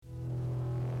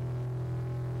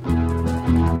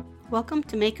Welcome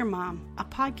to Maker Mom, a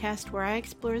podcast where I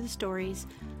explore the stories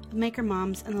of maker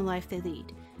moms and the life they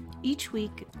lead. Each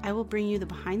week, I will bring you the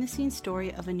behind-the-scenes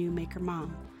story of a new maker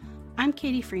mom. I'm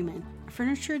Katie Freeman, a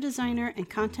furniture designer and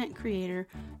content creator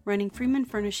running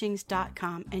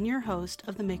freemanfurnishings.com and your host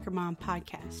of the Maker Mom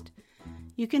podcast.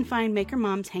 You can find Maker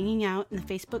Moms hanging out in the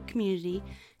Facebook community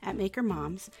at Maker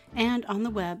Moms and on the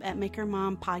web at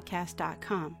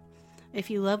makermompodcast.com. If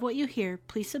you love what you hear,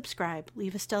 please subscribe,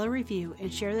 leave a stellar review,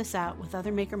 and share this out with other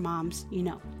maker moms you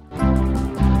know.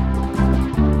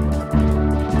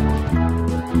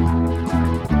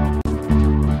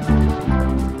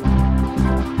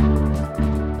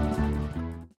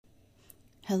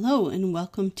 Hello, and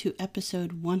welcome to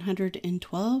episode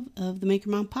 112 of the Maker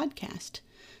Mom podcast.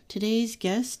 Today's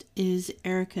guest is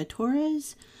Erica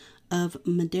Torres of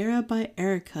Madera by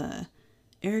Erica.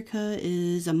 Erica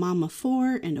is a mom of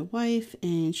 4 and a wife,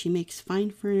 and she makes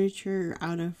fine furniture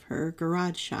out of her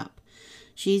garage shop.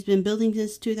 She's been building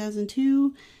since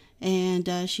 2002,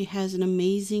 and she has an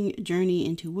amazing journey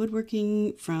into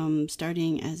woodworking from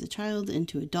starting as a child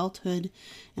into adulthood.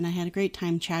 And I had a great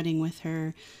time chatting with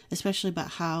her, especially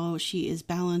about how she is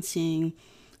balancing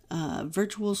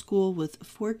virtual school with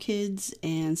 4 kids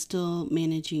and still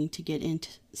managing to get into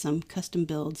some custom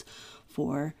builds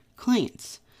for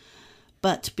clients.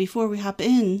 But before we hop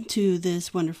into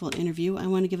this wonderful interview, I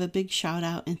want to give a big shout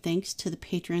out and thanks to the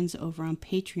patrons over on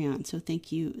Patreon. So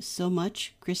thank you so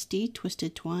much, Christy,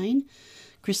 Twisted Twine,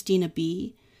 Christina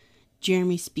B,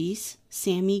 Jeremy Spees,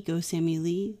 Sammy, Go Sammy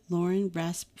Lee, Lauren,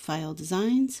 Rasp File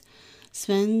Designs,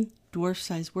 Sven, Dwarf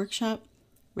Size Workshop,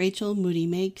 Rachel, Moody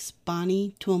Makes,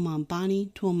 Bonnie, Tool Mom Bonnie,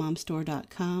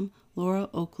 ToolMomStore.com, Laura,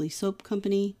 Oakley Soap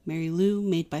Company, Mary Lou,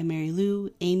 Made by Mary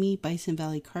Lou, Amy, Bison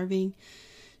Valley Carving,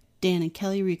 Dan and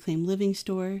Kelly, Reclaim Living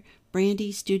Store,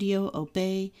 Brandy, Studio,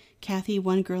 Obey, Kathy,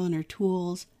 One Girl and Her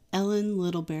Tools, Ellen,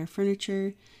 Little Bear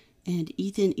Furniture, and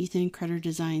Ethan, Crutter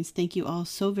Designs. Thank you all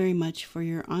so very much for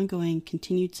your ongoing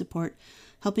continued support,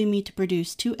 helping me to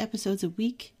produce 2 episodes a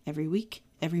week, every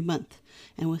month.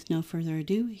 And with no further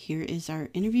ado, here is our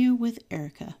interview with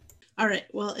Erica. All right.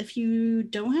 Well, if you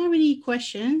don't have any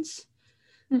questions,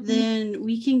 then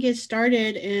we can get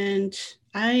started. And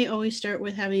I always start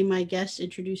with having my guests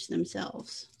introduce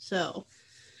themselves. So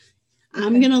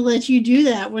I'm going to let you do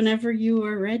that whenever you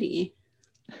are ready.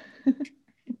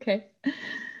 Okay.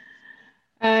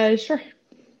 Sure.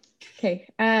 Okay.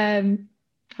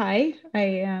 Hi, I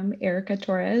am Erica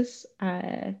Torres.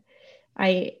 I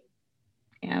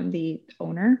am the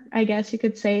owner, I guess you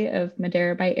could say, of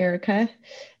Madera by Erica.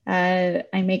 I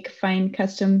make fine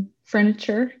custom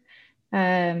furniture.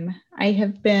 I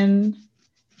have been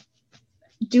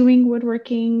doing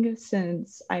woodworking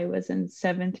since I was in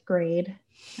 7th grade.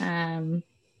 And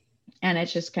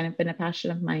it's just kind of been a passion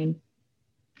of mine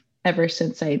ever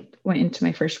since I went into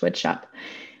my first wood shop.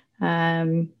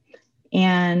 And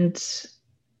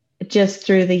just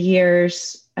through the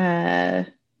years, my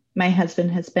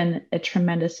husband has been a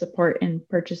tremendous support in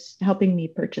helping me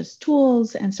purchase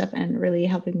tools and stuff, and really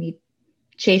helping me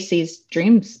chase these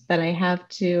dreams that I have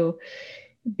to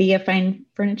be a fine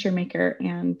furniture maker.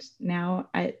 And now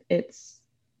it's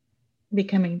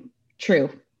becoming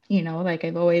true, like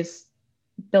I've always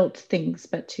built things,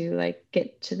 but to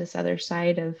get to this other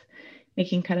side of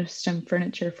making custom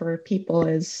furniture for people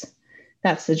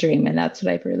that's the dream. And that's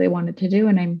what I've really wanted to do.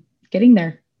 And I'm getting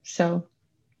there. So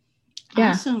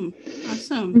yeah. Awesome.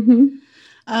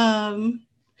 Mm-hmm.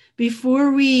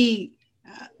 Before we,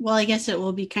 I guess it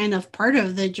will be kind of part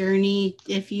of the journey.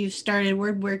 If you started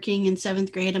woodworking in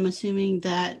 7th grade, I'm assuming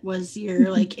that was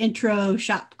your intro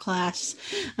shop class.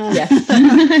 Yes.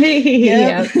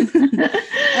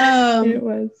 It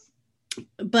was.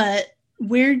 But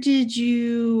where'd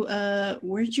you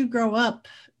grow up,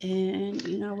 and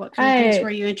what kind of things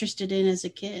were you interested in as a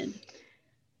kid?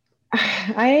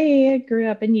 I grew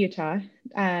up in Utah,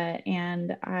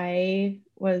 and I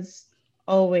was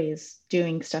always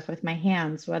doing stuff with my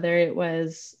hands, whether it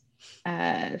was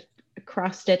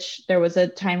cross stitch. There was a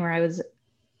time where I was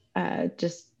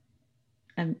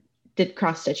did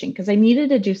cross stitching because I needed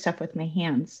to do stuff with my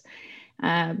hands.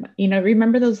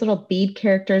 Remember those little bead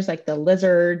characters like the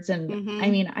lizards? And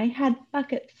mm-hmm. I had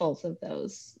bucketfuls of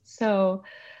those. So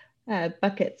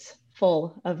buckets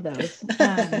full of those,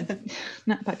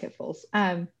 not bucketfuls,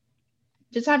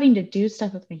 just having to do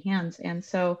stuff with my hands. And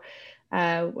so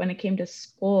when it came to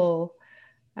school,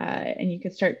 and you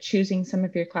could start choosing some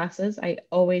of your classes, I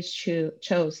always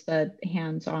chose the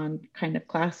hands-on kind of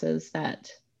classes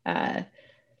that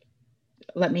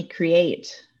let me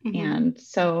create. Mm-hmm. And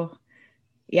so,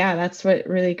 yeah, that's what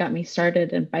really got me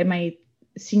started. And by my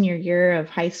senior year of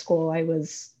high school, I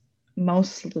was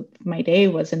most of my day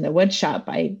was in the wood shop.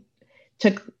 I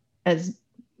took as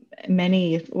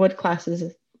many wood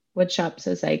shops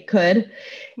as I could.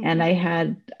 Mm-hmm. And I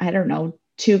had, I don't know,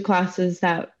 2 classes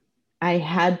that I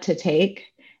had to take.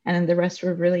 And then the rest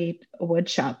were really a wood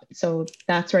shop. So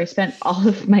that's where I spent all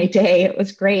of my day. It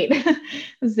was great. It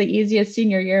was the easiest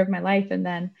senior year of my life. And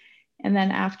then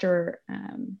after,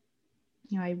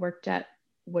 I worked at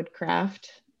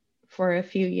Woodcraft for a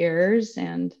few years,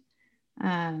 and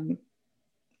then,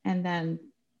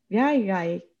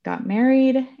 I got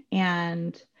married,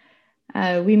 and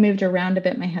we moved around a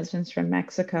bit. My husband's from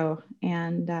Mexico,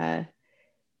 and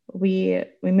we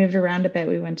moved around a bit.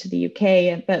 We went to the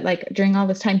UK, but like during all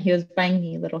this time, he was buying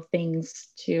me little things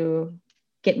to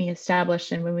get me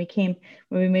established. And when we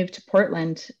moved to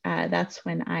Portland, that's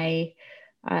when I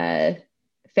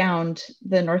found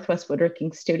the Northwest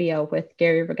Woodworking Studio with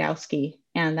Gary Rogowski.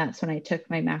 And that's when I took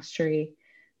my mastery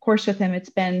course with him. It's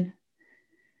been,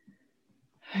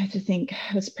 I have to think,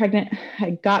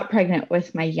 I got pregnant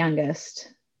with my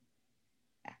youngest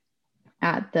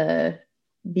at the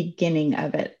beginning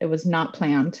of it. It was not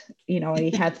planned.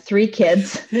 I had 3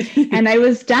 kids and I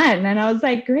was done. And I was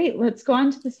like, great, let's go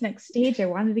on to this next stage. I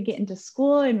wanted to get into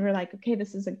school, and we we're like, okay,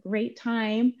 this is a great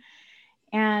time.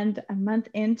 And a month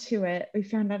into it, we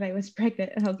found out I was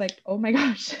pregnant, and I was like, oh my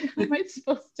gosh, am I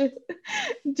supposed to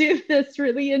do this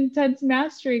really intense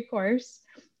mastery course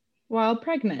while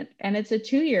pregnant? And it's a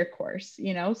 2-year course,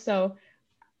 so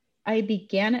I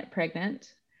began it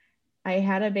pregnant. I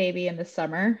had a baby in the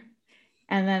summer,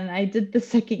 and then I did the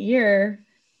 2nd year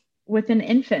with an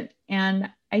infant. And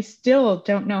I still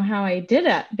don't know how I did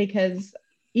it, because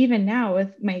even now,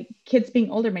 with my kids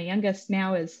being older, my youngest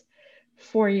now is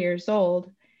 4 years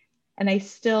old, and I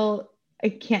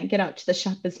can't get out to the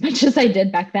shop as much as I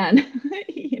did back then.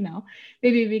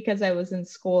 Maybe because I was in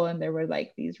school and there were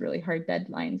like these really hard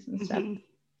deadlines and stuff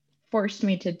forced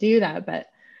me to do that.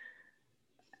 But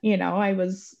I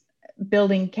was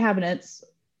building cabinets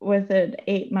with an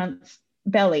 8-month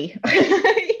belly.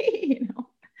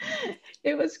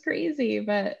 It was crazy,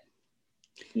 but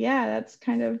yeah, that's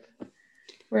kind of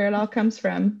where it all comes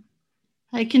from.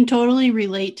 I can totally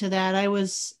relate to that. I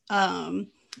was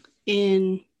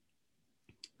in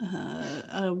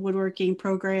a woodworking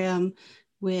program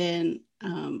when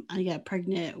I got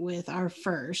pregnant with our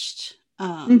first,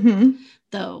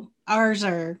 though ours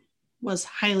was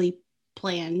highly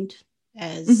planned,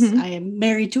 as I am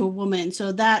married to a woman.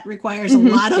 So that requires a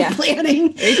lot of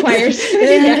planning. It requires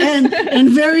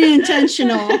and very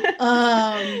intentional.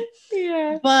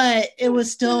 But it was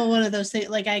still one of those things,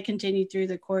 like I continued through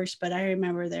the course, but I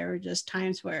remember there were just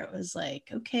times where it was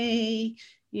like, okay,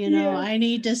 I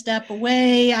need to step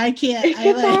away. I can't,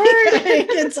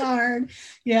 it's hard.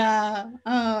 Yeah.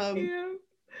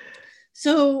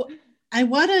 So I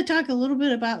want to talk a little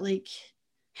bit about like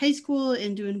high school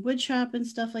and doing wood shop and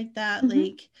stuff like that.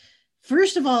 Like,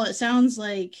 first of all, it sounds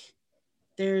like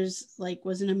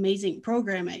was an amazing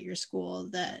program at your school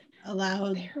that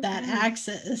allowed that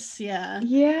access.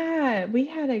 Yeah, we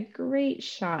had a great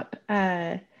shop.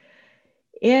 And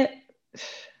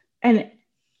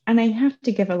I have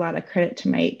to give a lot of credit to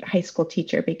my high school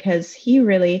teacher, because he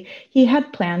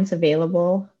had plans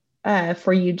available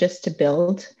for you just to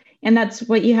build. And that's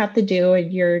what you have to do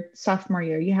in your sophomore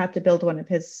year. You have to build one of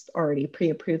his already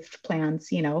pre-approved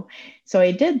plans, So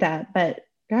I did that. But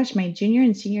gosh, my junior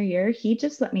and senior year, he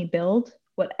just let me build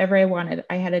whatever I wanted.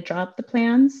 I had to draw up the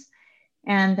plans,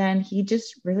 and then he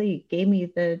just really gave me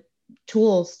the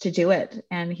tools to do it.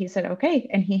 And he said, okay.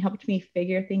 And he helped me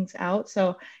figure things out. So I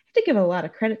have to give a lot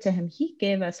of credit to him. He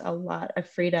gave us a lot of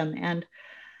freedom. And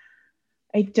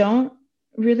I don't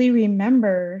really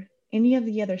remember any of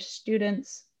the other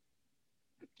students.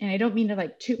 And I don't mean to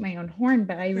like toot my own horn,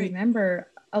 but I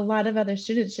remember a lot of other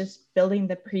students just building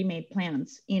the pre-made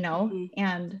plans,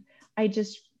 and I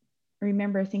just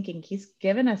remember thinking, he's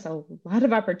given us a lot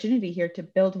of opportunity here to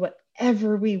build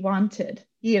whatever we wanted,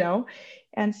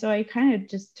 and so I kind of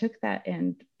just took that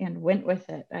and went with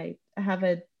it. I have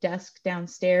a desk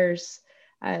downstairs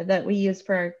that we use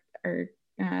for our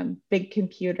big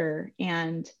computer,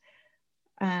 and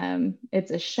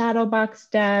it's a shadow box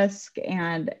desk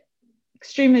and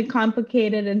extremely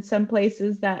complicated in some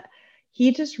places, that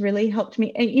he just really helped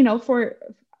me. And, I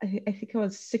think I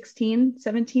was 16,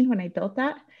 17 when I built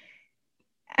that.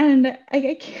 And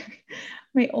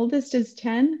my oldest is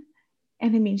 10.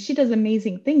 And I mean, she does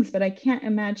amazing things, but I can't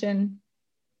imagine,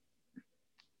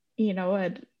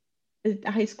 a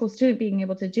high school student being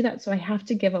able to do that. So I have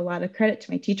to give a lot of credit to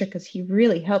my teacher, because he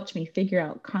really helped me figure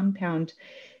out compound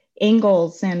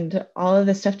angles and all of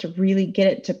the stuff to really get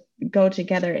it to go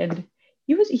together. And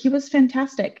he was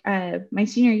fantastic. My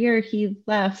senior year, he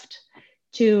left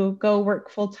to go work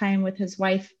full time with his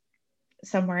wife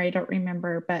somewhere. I don't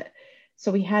remember, but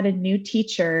so we had a new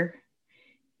teacher,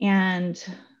 and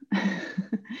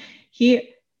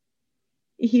he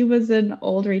he was an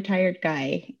old retired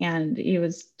guy, and he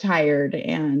was tired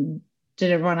and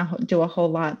didn't want to do a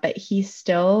whole lot, but he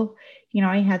still,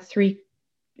 I had three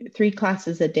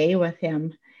classes a day with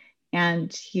him,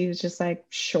 and he was just like,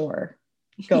 sure,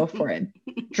 go for it.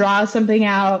 Draw something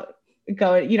out,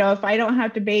 go, if I don't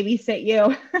have to babysit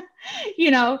you,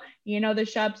 the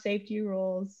shop safety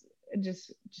rules,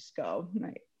 just go. I'm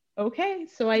like, okay.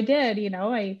 So I did,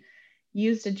 I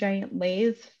used a giant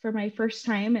lathe for my first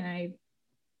time, and I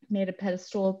made a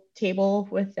pedestal table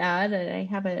with that. And I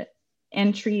have an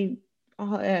entry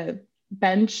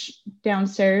bench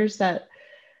downstairs that,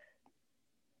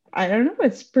 I don't know,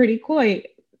 it's pretty cool.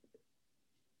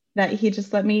 That he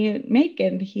just let me make,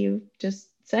 and he just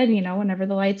said, whenever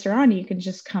the lights are on, you can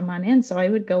just come on in. So I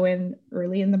would go in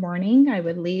early in the morning. I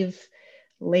would leave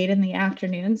late in the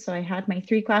afternoon. So I had my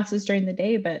 3 classes during the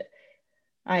day, but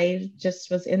I just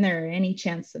was in there any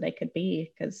chance that I could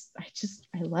be, because I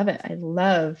love it. I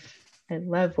love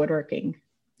woodworking.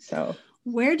 So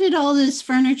where did all this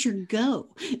furniture go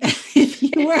if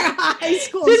you were a high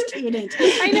school student?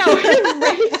 I know,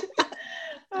 right?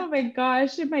 Oh my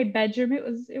gosh, in my bedroom it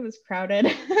was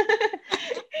crowded.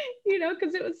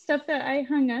 Because it was stuff that I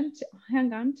hung on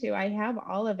to. I have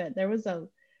all of it. There was a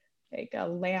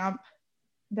lamp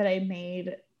that I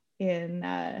made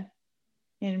in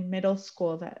middle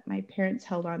school that my parents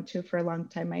held on to for a long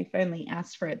time. I finally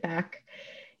asked for it back,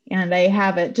 and I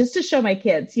have it just to show my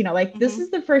kids, this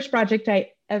is the first project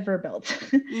I ever built.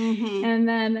 And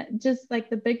then just like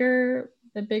the bigger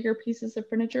pieces of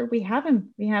furniture, we have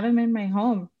them in my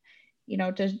home,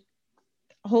 to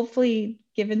hopefully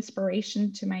give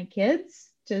inspiration to my kids,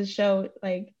 to show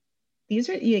like, these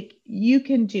are, you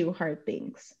can do hard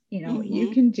things,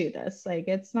 you can do this. Like,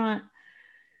 it's not,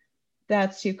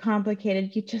 that's too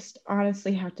complicated. You just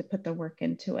honestly have to put the work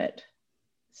into it.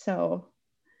 So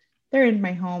they're in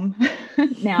my home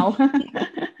now.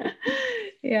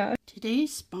 Yeah.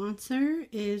 Today's sponsor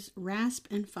is Rasp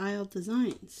and File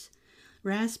Designs.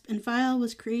 Rasp and File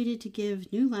was created to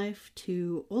give new life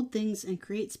to old things and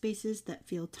create spaces that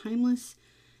feel timeless,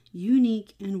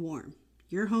 unique, and warm.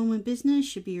 Your home and business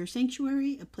should be your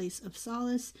sanctuary, a place of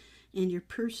solace, and your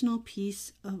personal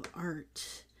piece of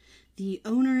art. The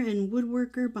owner and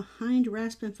woodworker behind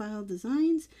Rasp and File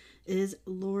Designs is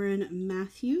Lauren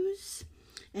Matthews,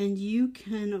 and you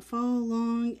can follow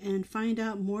along and find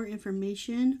out more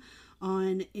information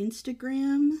on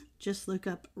Instagram. Just look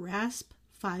up Rasp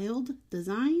Filed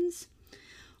Designs,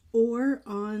 or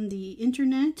on the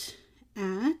internet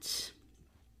at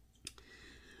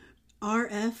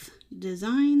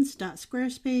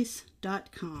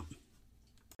rfdesigns.squarespace.com.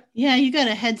 Yeah, you got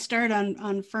a head start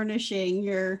on furnishing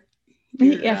your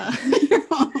yeah. Your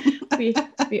home.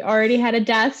 we already had a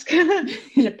desk and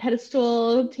a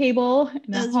pedestal table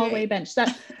and a hallway bench.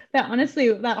 That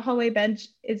honestly, that hallway bench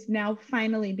is now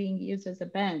finally being used as a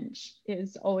bench.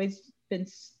 It's always been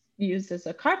used as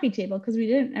a coffee table because we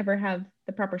didn't ever have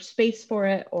the proper space for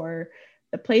it or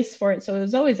the place for it. So it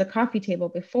was always a coffee table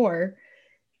before,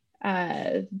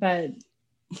 but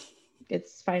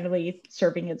it's finally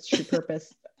serving its true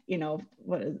purpose.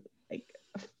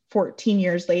 14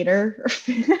 years later.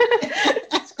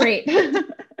 It's great.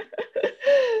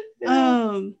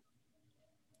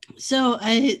 So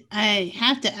I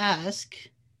have to ask,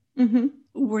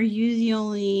 were you the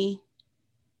only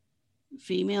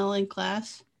female in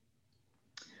class?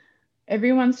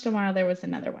 Every once in a while there was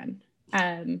another one,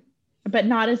 but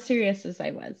not as serious as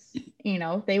I was.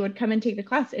 They would come and take the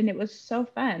class, and it was so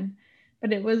fun,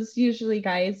 but it was usually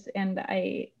guys. And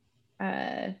I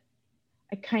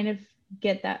kind of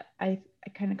get that. I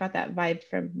kind of got that vibe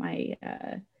from my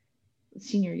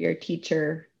senior year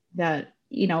teacher, that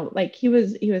like he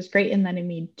was great in letting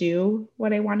me do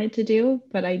what I wanted to do,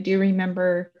 but I do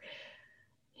remember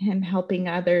him helping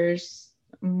others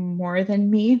more than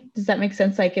me. Does that make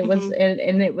sense? Like it was,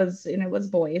 and it was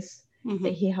boys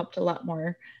that he helped a lot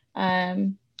more.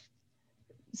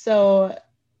 So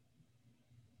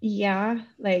yeah,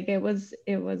 like it was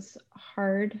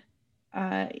hard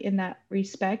in that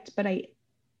respect, but I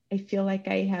feel like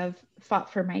I have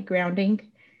fought for my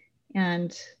grounding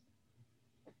and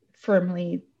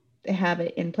firmly have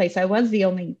it in place. I was the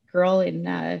only girl in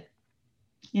the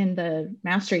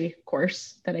mastery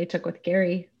course that I took with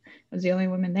Gary. I was the only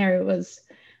woman there. It was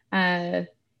but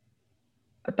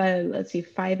let's see,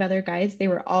 5 other guys. They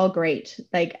were all great.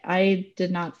 Like I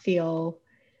did not feel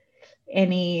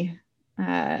any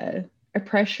a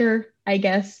pressure, I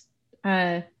guess.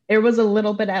 There was a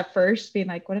little bit at first being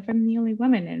like, what if I'm the only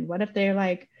woman? And what if they're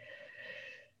like,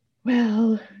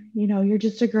 well, you're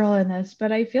just a girl in this.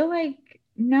 But I feel like,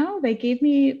 no, they gave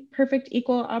me perfect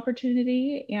equal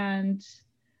opportunity. And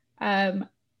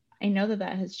I know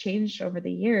that has changed over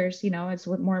the years, as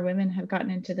more women have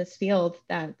gotten into this field,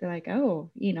 that they're like,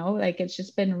 oh, like it's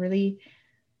just been really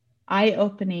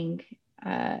eye-opening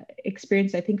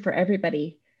experience, I think, for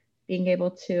everybody, being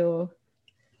able to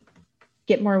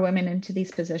get more women into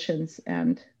these positions.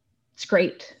 And it's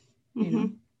great.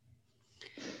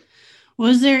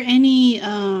 Was there any,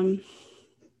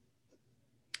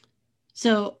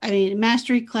 so, I mean,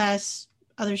 mastery class,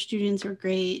 other students are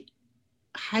great.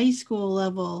 High school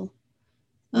level,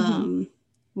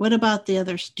 what about the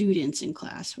other students in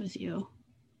class with you?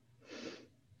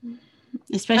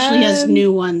 Especially as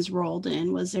new ones rolled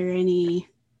in, was there any?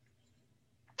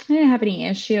 I didn't have any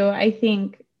issue. I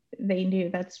think they knew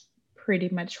that's pretty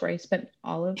much where I spent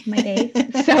all of my day.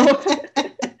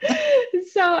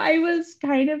 So I was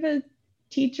kind of a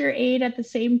teacher aide at the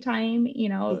same time,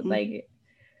 like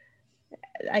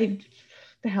I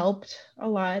helped a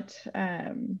lot.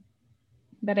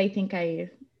 But I think I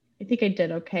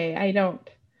did okay. I don't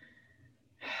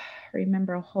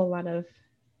remember a whole lot of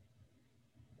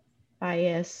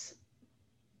bias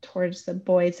towards the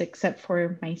boys, except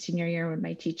for my senior year when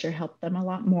my teacher helped them a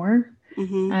lot more.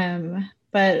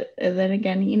 But then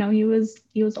again, he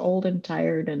was old and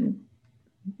tired, and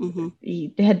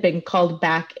he had been called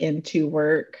back into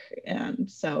work, and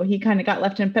so he kind of got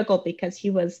left in pickle because he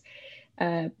was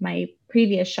my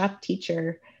previous shop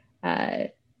teacher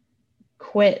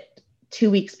quit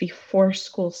 2 weeks before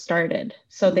school started.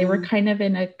 So they were kind of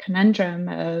in a conundrum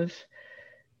of,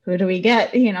 who do we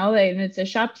get? And it's a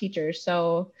shop teacher.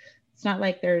 So it's not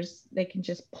like they can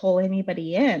just pull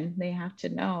anybody in. They have to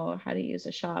know how to use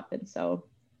a shop. And so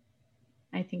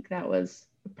I think that was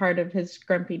part of his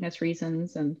grumpiness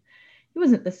reasons. And he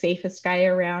wasn't the safest guy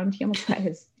around. He almost cut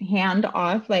his hand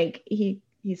off. Like he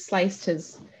sliced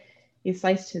his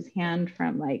hand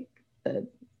from like the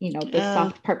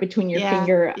soft part between your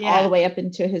finger all the way up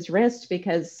into his wrist,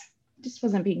 because he just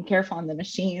wasn't being careful on the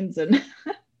machines. And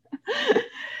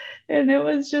and that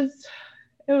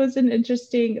was an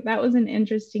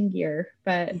interesting year.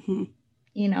 But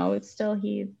it's still,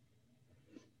 he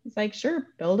was like, sure,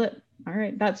 build it. All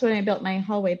right. That's when I built my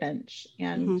hallway bench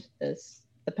and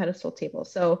the pedestal table.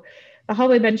 So the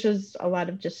hallway bench is a lot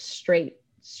of just straight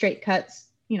cuts,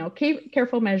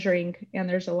 careful measuring, and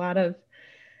there's a lot of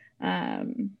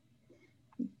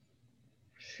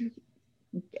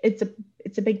it's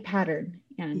a big pattern,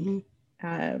 and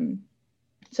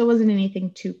so it wasn't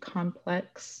anything too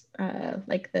complex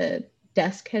like the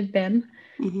desk had been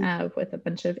with a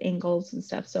bunch of angles and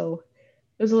stuff. So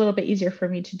it was a little bit easier for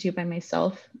me to do by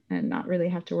myself and not really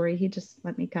have to worry. He just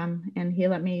let me come, and he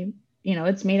let me,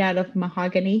 it's made out of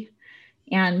mahogany,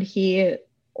 and he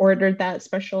ordered that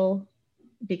special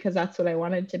because that's what I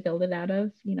wanted to build it out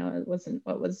of. It wasn't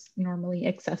what was normally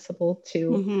accessible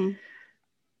to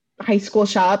high school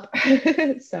shop.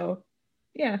 So,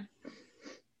 yeah.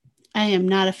 I am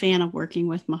not a fan of working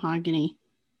with mahogany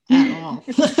at all.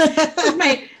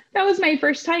 That was my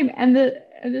first time. And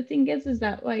the thing is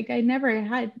that, like, I never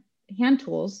had hand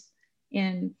tools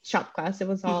in shop class. It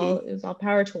was all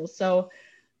power tools. So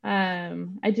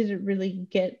I didn't really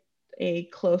get a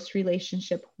close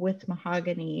relationship with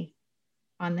mahogany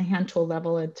on the hand tool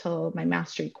level until my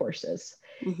mastery courses,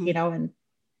 and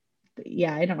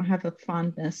yeah, I don't have a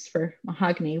fondness for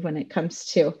mahogany when it comes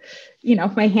to,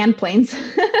 my hand planes,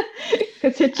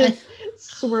 because it just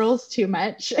swirls too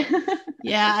much.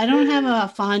 Yeah, I don't have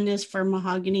a fondness for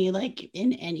mahogany, like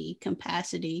in any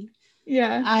capacity.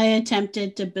 Yeah. I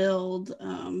attempted to build,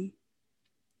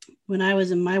 when I was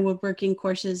in my woodworking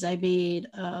courses, I made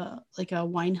like a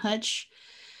wine hutch.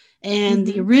 And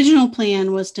the original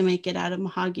plan was to make it out of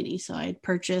mahogany. So I had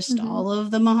purchased all of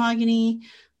the mahogany.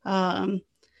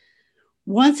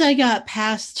 Once I got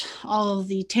past all of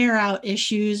the tear out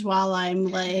issues while I'm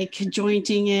like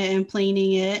jointing it and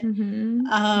planing it,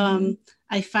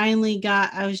 I finally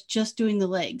I was just doing the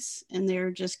legs, and they're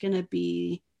just going to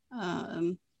be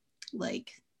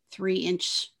like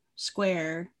 3-inch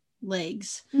square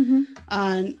legs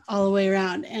on all the way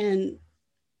around. And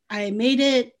I made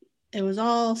it. It was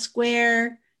all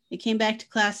square. It came back to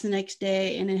class the next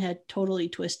day, and it had totally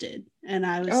twisted. And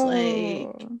I was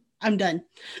like, I'm done.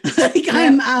 Like,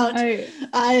 I'm out.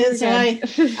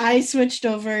 I switched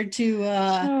over to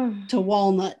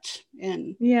walnut,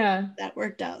 and that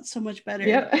worked out so much better.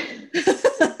 Yep.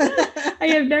 I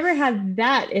have never had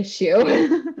that issue.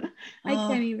 I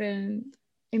can't even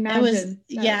Imagine.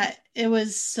 It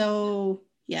was so,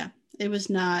 yeah, it was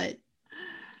not.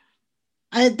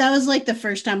 That was like the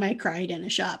first time I cried in a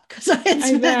shop because I had I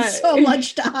spent bet. so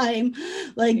much time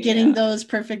like getting Yeah. those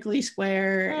perfectly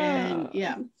square and Oh,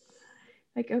 yeah.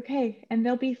 like, okay. And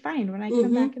they'll be fine when I come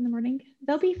Mm-hmm. back in the morning.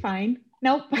 They'll be fine.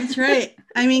 Nope. That's right.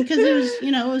 I mean, because it was,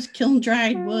 it was kiln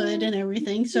dried wood and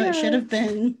everything, so it should Yeah. have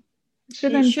been.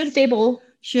 Should It have been stable.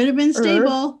 should have been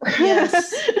stable.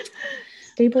 Yes, but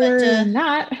Stabler than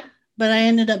not. but I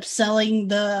ended up selling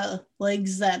the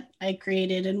legs that I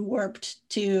created and warped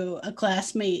to a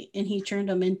classmate, and he turned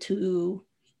them on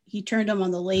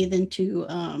the lathe into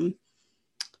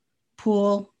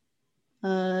pool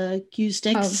cue Oh,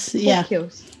 sticks. pool Yeah,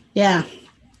 cues. yeah.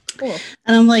 Cool.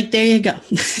 And I'm like, there you go.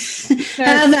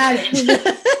 Have at it.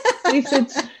 At least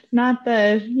it's not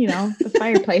the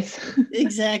fireplace.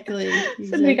 Exactly.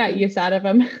 Somebody got use out of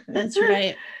them. That's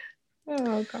right.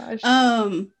 Oh gosh.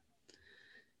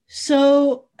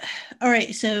 So, all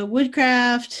right. So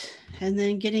woodcraft, and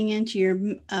then getting into your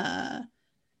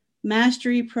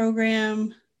mastery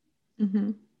program.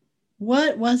 Mm-hmm.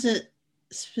 What was it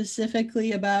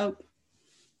specifically about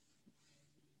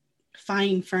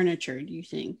fine furniture? Do you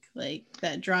think like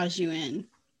that draws you in?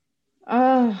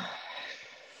 Oh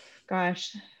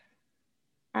gosh.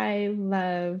 I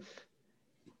love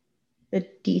the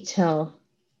detail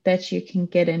that you can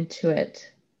get into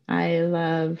it. I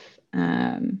love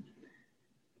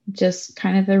just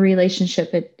kind of the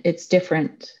relationship. It's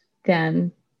different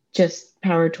than just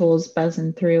power tools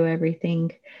buzzing through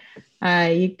everything.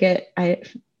 I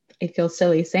feel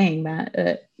silly saying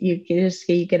that. You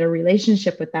get a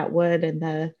relationship with that wood and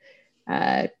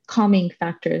the calming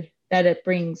factor that it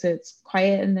brings. It's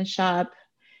quiet in the shop,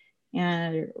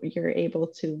 and you're able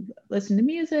to listen to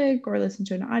music or listen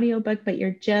to an audiobook, but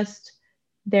you're just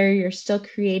there. You're still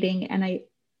creating, and I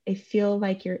feel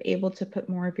like you're able to put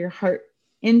more of your heart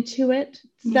into it.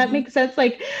 Does that make sense?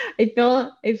 Like I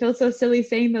feel so silly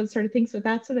saying those sort of things, but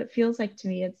that's what it feels like to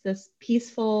me. It's this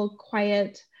peaceful,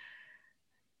 quiet,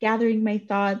 gathering my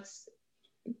thoughts,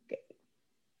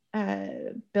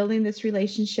 building this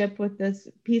relationship with this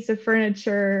piece of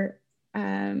furniture.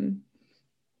 And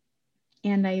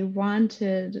I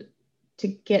wanted to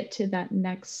get to that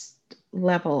next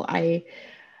level.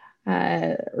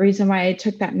 Reason why I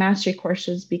took that mastery course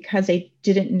was because I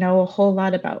didn't know a whole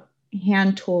lot about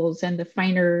hand tools and the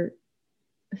finer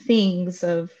things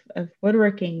of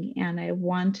woodworking, and I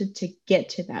wanted to get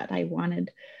to that. I wanted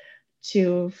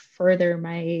to further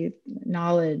my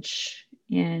knowledge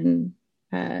in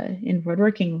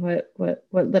woodworking, what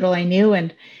little I knew,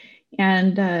 and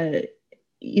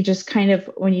you just kind of,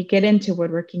 when you get into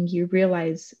woodworking, you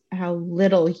realize how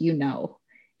little you know,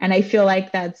 and I feel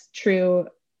like that's true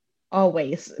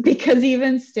always, because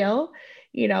even still,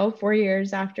 4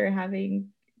 years after having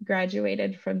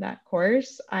graduated from that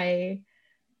course, I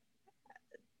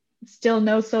still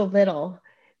know so little,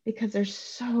 because there's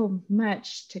so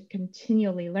much to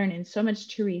continually learn and so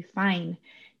much to refine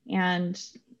and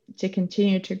to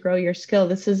continue to grow your skill.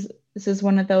 This is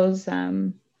one of those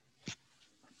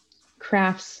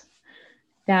crafts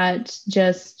that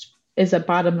just is a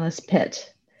bottomless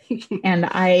pit. And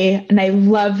I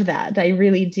love that. I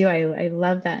really do. I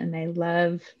love that. And I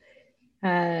love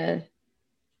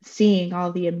seeing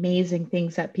all the amazing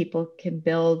things that people can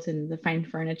build in the fine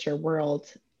furniture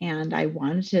world. And I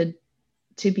wanted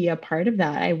to be a part of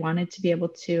that. I wanted to be able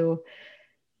to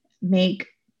make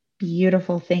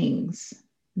beautiful things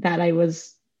that I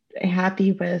was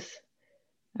happy with.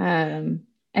 And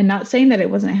not saying that I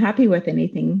wasn't happy with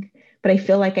anything, but I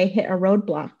feel like I hit a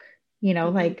roadblock,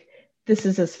 like this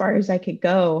is as far as I could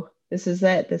go. This is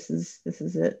it. This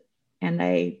is it. And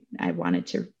I wanted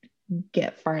to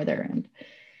get farther.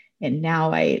 And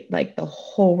now I like the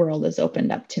whole world is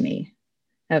opened up to me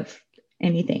of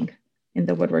anything in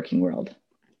the woodworking world.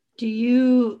 Do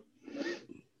you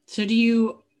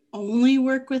only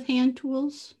work with hand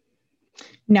tools?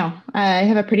 No, I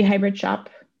have a pretty hybrid shop.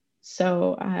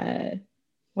 So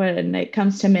when it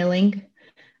comes to milling,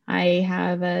 I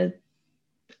have a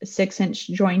 6-inch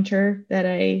jointer that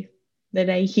I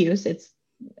use. It's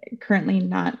currently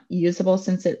not usable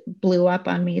since it blew up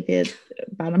on me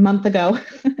about a month ago.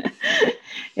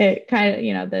 It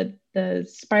kind of, the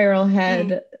spiral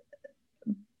head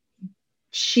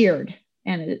sheared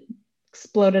and it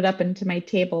exploded up into my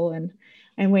table, and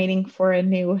I'm waiting for a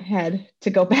new head to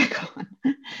go back on.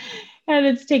 And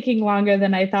it's taking longer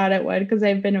than I thought it would, because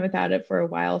I've been without it for a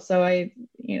while. So I've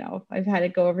had to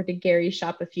go over to Gary's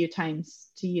shop a few times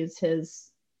to use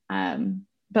his.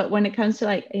 But when it comes to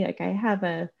like I have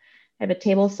a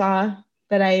table saw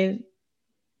that I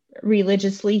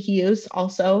religiously use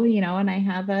also, and I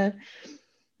have a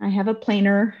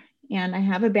planer and I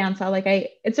have a bandsaw.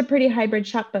 It's a pretty hybrid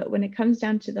shop, but when it comes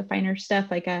down to the finer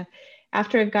stuff,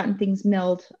 after I've gotten things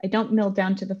milled, I don't mill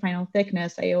down to the final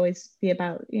thickness. I always be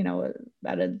about a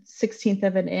 16th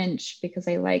of an inch, because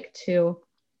I like to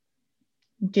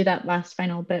do that last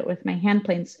final bit with my hand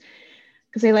planes,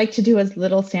 because I like to do as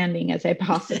little sanding as I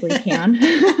possibly can.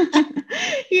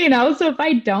 So if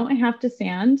I don't have to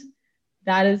sand,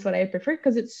 that is what I prefer,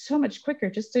 because it's so much quicker.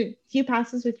 Just a few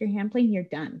passes with your hand plane, you're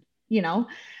done,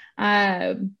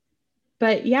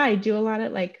 but yeah, I do a lot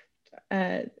of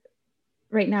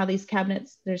right now, there's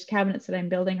cabinets that I'm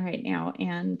building right now.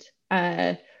 And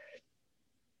I've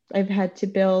had to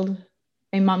build,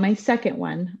 I'm on my second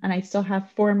one, and I still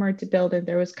have 4 more to build. And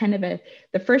there was the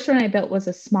first one I built was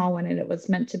a small one, and it was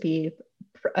meant to be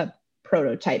a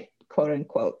prototype, quote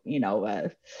unquote,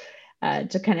 to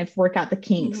kind of work out the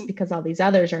kinks, because all these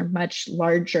others are much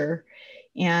larger.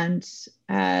 And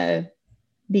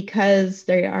because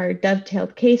they are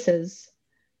dovetailed cases,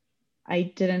 I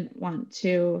didn't want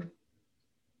to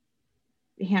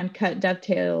hand cut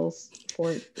dovetails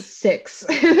for 6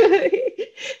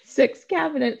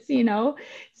 cabinets,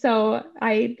 so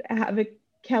I have a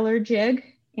Keller jig,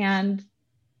 and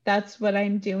that's what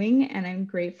I'm doing, and I'm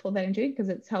grateful that I'm doing, because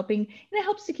it's helping, and it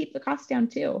helps to keep the cost down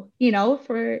too,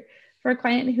 for a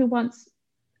client who wants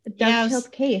a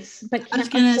dovetailed case but can't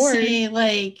afford. I was gonna say,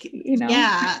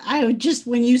 yeah, I would just,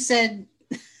 when you said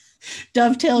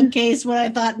dovetailed case, what I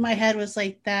thought in my head was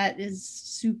that is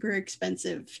super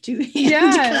expensive to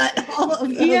hand cut all of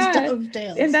those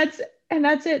dovetails. And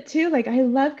that's it too. I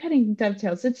love cutting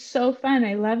dovetails. It's so fun.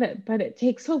 I love it, but it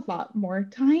takes a lot more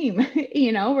time,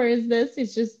 whereas this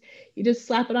is just, you just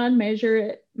slap it on, measure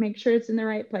it, make sure it's in the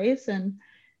right place, and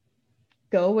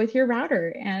go with your router.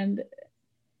 And,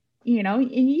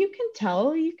 and you can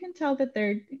tell that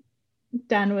they're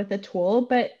done with a tool,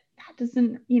 but that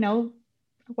doesn't, a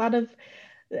lot of,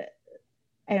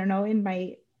 I don't know, in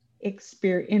my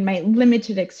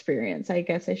limited experience, I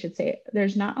guess I should say,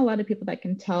 there's not a lot of people that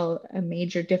can tell a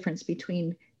major difference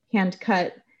between hand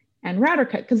cut and router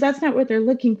cut, because that's not what they're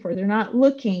looking for. They're not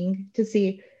looking to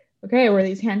see, okay, were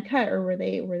these hand cut, or were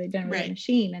they done with a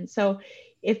machine? And so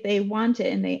if they want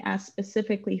it and they ask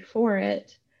specifically for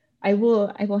it, I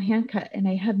will hand cut, and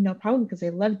I have no problem, because I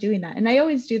love doing that. And I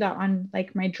always do that on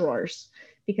my drawers,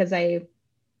 because I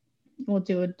will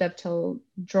do a dovetail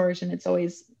drawers, and it's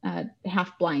always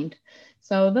half blind,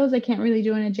 so those I can't really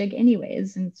do in a jig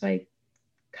anyways, and so I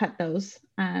cut those.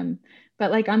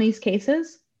 But on these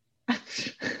cases,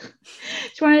 she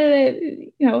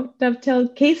wanted dovetail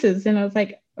cases, and I was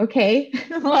like, okay,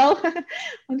 well,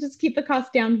 I'll just keep the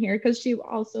cost down here, because she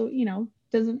also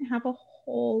doesn't have a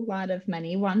whole lot of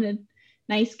money, wanted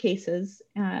nice cases,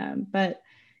 but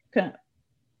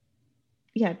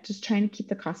yeah, just trying to keep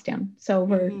the cost down. So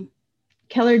we're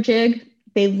Keller jig,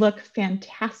 they look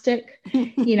fantastic,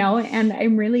 and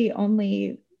I'm really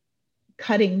only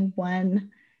cutting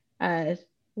one of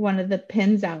the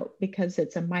pins out, because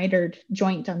it's a mitered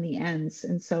joint on the ends.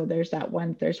 And so there's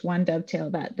one dovetail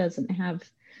that doesn't have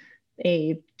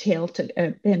a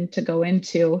pin to go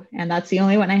into, and that's the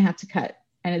only one I have to cut.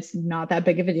 And it's not that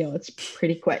big of a deal. It's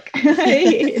pretty quick,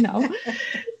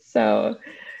 So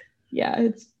yeah,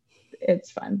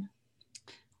 it's fun.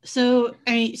 So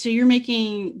you're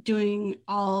doing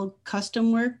all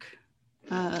custom work?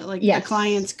 Yes. The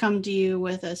clients come to you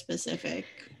with a specific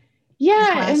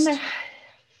request?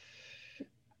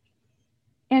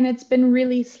 And it's been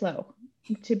really slow,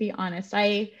 to be honest.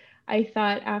 I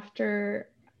thought after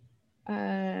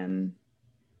I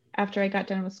got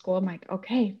done with school, I'm like,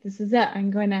 okay, this is it. I'm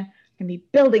going to be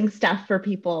building stuff for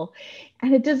people.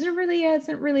 And it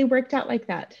hasn't really worked out like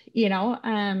that.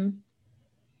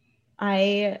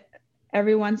 I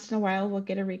every once in a while will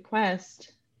get a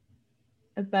request,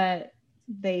 but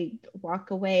they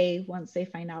walk away once they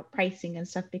find out pricing and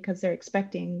stuff, because they're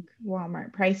expecting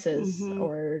Walmart prices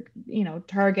or,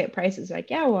 Target prices. Like,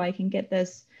 yeah, well, I can get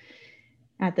this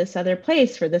at this other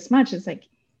place for this much. It's like,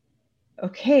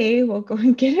 okay, we'll go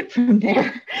and get it from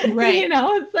there. Right.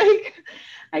 It's like,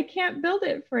 I can't build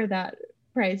it for that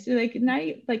price.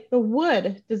 The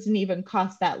wood doesn't even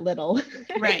cost that little.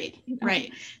 Right.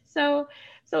 Right. So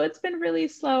it's been really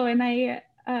slow, and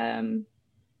and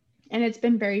it's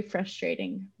been very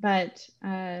frustrating, but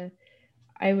I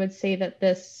would say that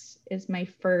this is my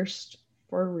first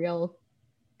for real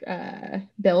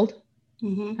build.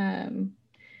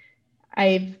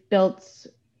 I've built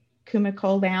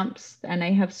Kumiko lamps, and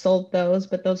I have sold those,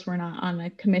 but those were not on a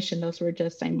commission. Those were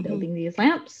just, I'm building these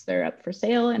lamps, they're up for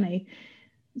sale. And I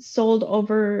sold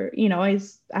over, I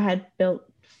had built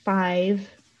 5,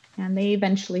 and they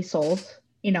eventually sold,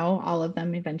 all of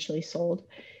them eventually sold.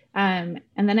 And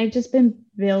then I've just been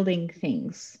building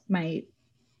things. My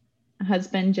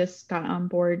husband just got on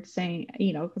board saying,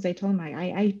 because I told him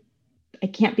I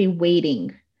can't be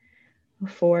waiting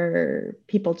for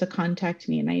people to contact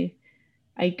me. And I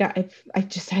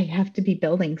have to be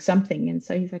building something. And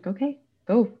so he's like, okay,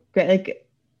 go. Like,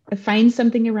 find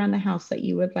something around the house that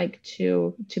you would like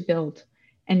to build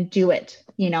and do it,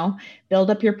 build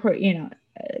up your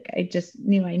I just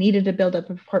knew I needed to build up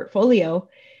a portfolio.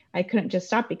 I couldn't just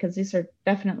stop, because these are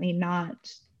definitely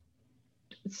not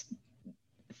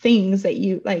things that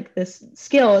you like. This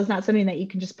skill is not something that you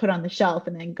can just put on the shelf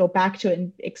and then go back to it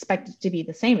and expect it to be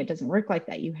the same. It doesn't work like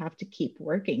that. You have to keep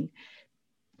working.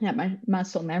 That my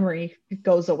muscle memory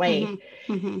goes away.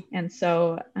 Mm-hmm. Mm-hmm. And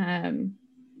so,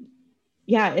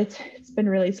 yeah, it's been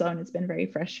really slow and it's been very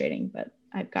frustrating, but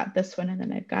I've got this one, and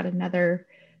then I've got another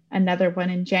one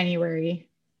in January.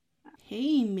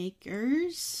 Hey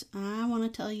makers, I want to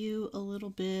tell you a little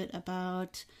bit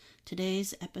about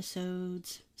today's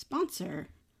episode's sponsor,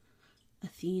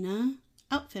 Athena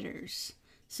Outfitters.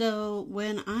 So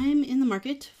when I'm in the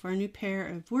market for a new pair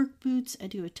of work boots, I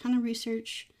do a ton of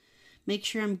research, make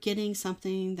sure I'm getting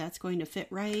something that's going to fit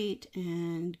right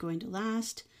and going to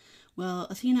last. Well,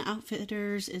 Athena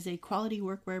Outfitters is a quality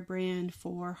workwear brand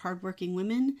for hardworking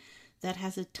women that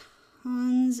has a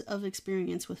tons of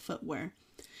experience with footwear.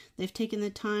 They've taken the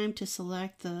time to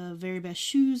select the very best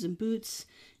shoes and boots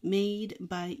made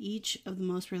by each of the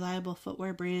most reliable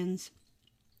footwear brands.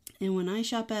 And when I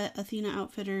shop at Athena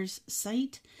Outfitters'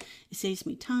 site, it saves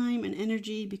me time and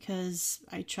energy, because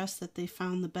I trust that they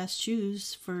found the best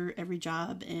shoes for every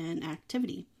job and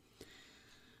activity.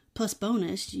 Plus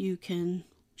bonus, you can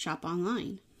shop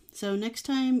online. So next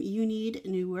time you need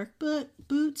new work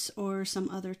boots or some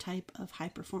other type of high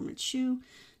performance shoe,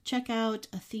 check out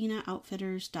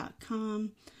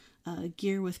AthenaOutfitters.com,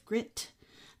 Gear with Grit.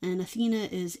 And Athena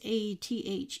is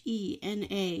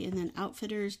ATHENA, and then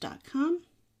Outfitters.com.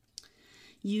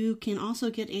 You can also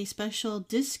get a special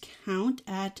discount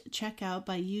at checkout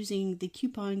by using the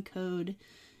coupon code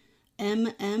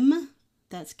MM,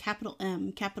 that's capital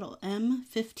M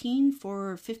 15,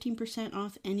 for 15%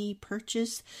 off any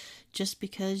purchase, just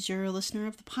because you're a listener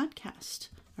of the podcast.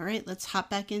 All right, let's hop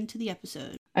back into the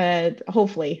episode.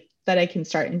 Hopefully that I can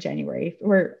start in January.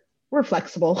 We're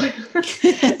flexible.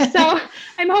 So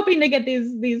I'm hoping to get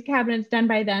these cabinets done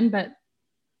by then, but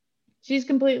she's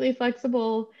completely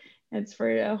flexible. It's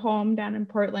for a home down in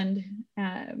Portland.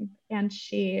 And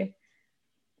she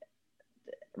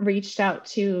reached out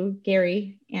to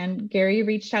Gary, and Gary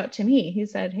reached out to me. He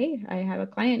said, hey, I have a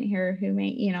client here who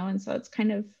may, and so it's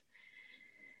kind of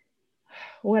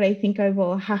what I think I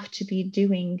will have to be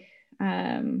doing.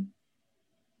 I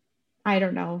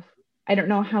don't know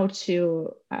how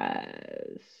to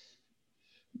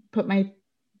put my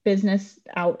business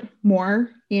out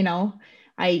more.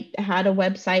 I had a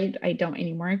website. I don't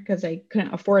anymore because I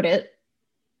couldn't afford it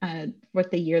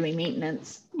with the yearly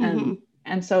maintenance. Mm-hmm.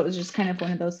 And so it was just kind of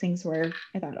one of those things where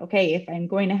I thought, okay, if I'm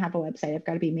going to have a website, I've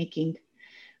got to be making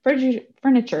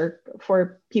furniture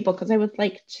for people, because I would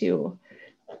like to,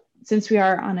 since we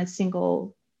are on a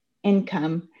single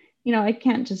income, I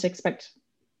can't just expect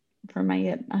for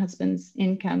my husband's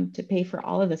income to pay for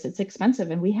all of this. It's expensive.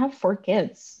 And we have 4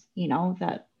 kids,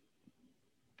 that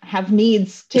have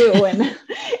needs too,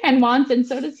 and wants. And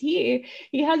so does he.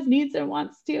 He has needs and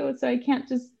wants too. So I can't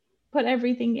just put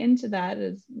everything into that,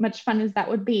 as much fun as that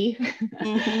would be.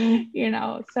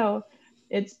 Mm-hmm. So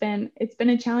it's been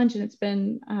a challenge, and it's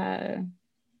been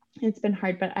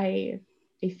hard, but I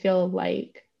feel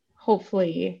like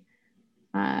hopefully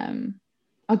I'll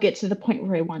get to the point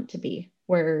where I want to be,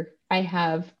 where I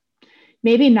have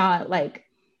maybe not like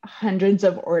hundreds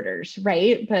of orders,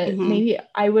 right? But mm-hmm. maybe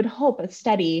I would hope a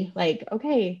steady, like,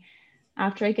 okay,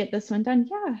 after I get this one done,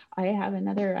 yeah, I have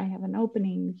an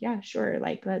opening. Yeah, sure.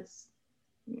 Like, let's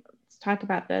talk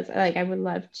about this. Like, I would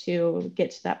love to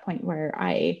get to that point where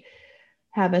I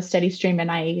have a steady stream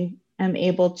and I am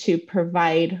able to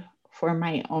provide for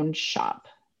my own shop,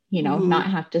 mm-hmm. not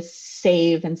have to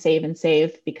save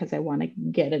because I want to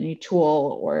get a new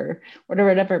tool or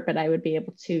whatever, but I would be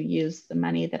able to use the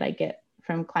money that I get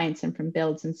from clients and from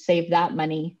builds and save that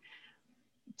money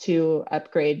to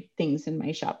upgrade things in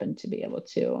my shop, and to be able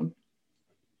to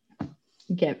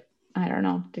get,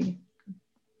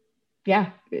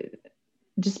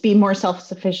 just be more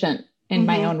self-sufficient in mm-hmm.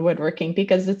 my own woodworking,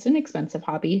 because it's an expensive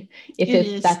hobby.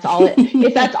 If that's all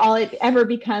it ever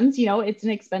becomes, it's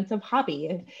an expensive hobby.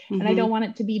 Mm-hmm. And I don't want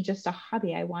it to be just a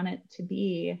hobby. I want it to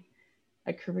be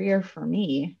a career for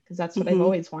me, because that's what mm-hmm. I've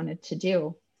always wanted to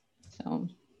do. So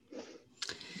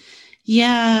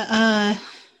Yeah,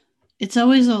 it's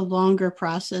always a longer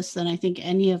process than I think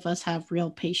any of us have real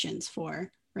patience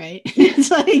for, right? It's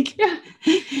like Yeah.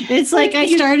 it's like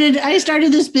I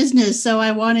started this business, so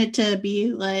I want it to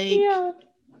be like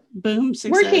boom,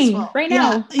 successful. Working right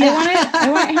now. I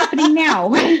want it happening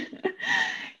now.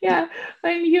 Yeah.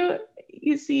 When you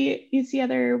see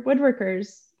other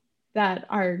woodworkers that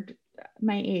are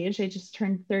my age, I just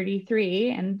turned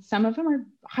 33, and some of them are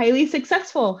highly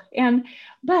successful.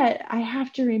 But I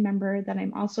have to remember that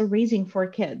I'm also raising 4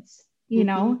 kids, you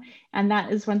know, and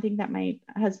that is one thing that my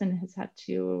husband has had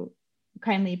to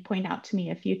kindly point out to me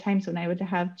a few times when I would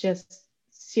have just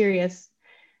serious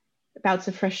bouts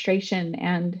of frustration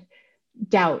and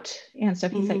doubt and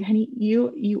stuff. He's like, honey,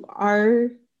 you are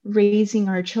raising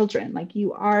our children. Like,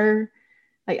 you are,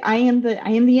 like, I am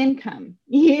the income,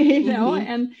 you know?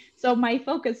 And so my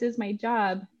focus is my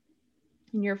job,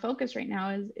 and your focus right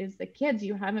now is the kids.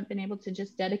 You haven't been able to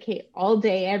just dedicate all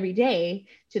day, every day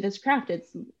to this craft.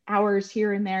 It's hours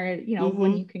here and there, you know,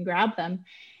 when you can grab them.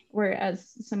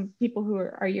 Whereas some people who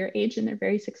are your age and they're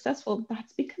very successful,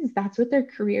 that's because that's what their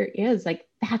career is. Like,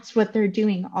 that's what they're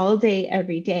doing all day,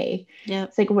 every day. Yeah.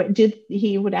 It's like,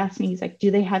 he would ask me, he's like, do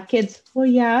they have kids? Well,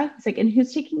 yeah. It's like, and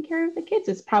who's taking care of the kids?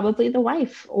 It's probably the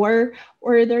wife, or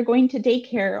they're going to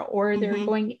daycare, or they're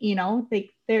going, you know,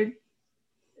 they're,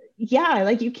 yeah,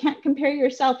 like, you can't compare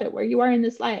yourself at where you are in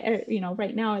this life, you know,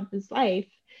 right now at this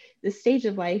stage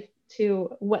of life,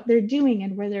 to what they're doing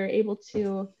and where they're able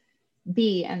to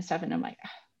be and stuff. And I'm like,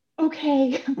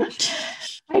 okay,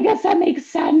 I guess that makes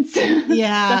sense.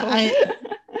 Yeah.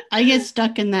 I get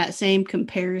stuck in that same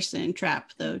comparison trap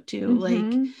though too.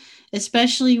 Like,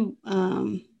 especially it's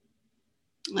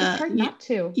hard not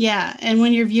to. Yeah. And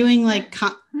when you're viewing like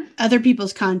other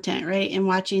people's content, right, and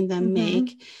watching them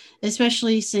make,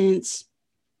 especially since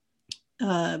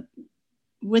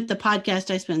with the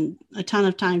podcast, I spend a ton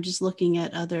of time just looking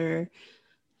at other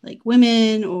like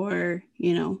women or,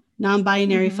 you know,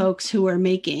 non-binary folks who are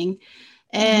making,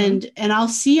 and I'll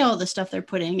see all the stuff they're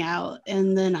putting out,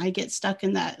 and then I get stuck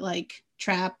in that like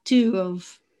trap too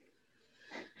of,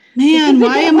 man,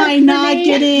 why am I not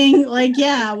getting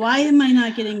why am I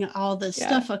not getting all this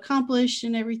stuff accomplished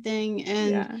and everything?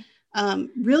 And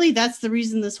really, that's the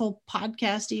reason this whole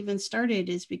podcast even started,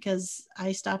 is because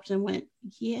I stopped and went,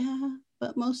 yeah,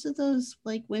 but most of those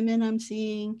like women I'm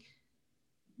seeing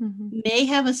may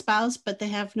have a spouse, but they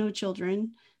have no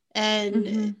children.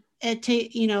 And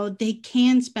you know, they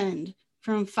can spend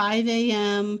from 5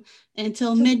 a.m.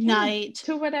 until midnight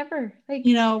to whatever, like,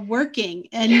 you know, working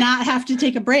and not have to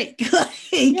take a break.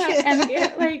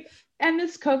 And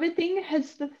this COVID thing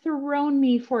has thrown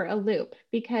me for a loop,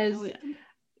 because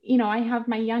you know, I have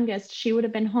my youngest, she would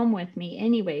have been home with me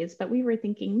anyways, but we were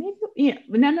thinking maybe, you know,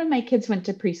 none of my kids went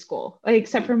to preschool,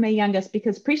 except for my youngest,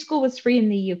 because preschool was free in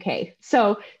the UK.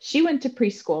 So she went to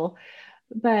preschool,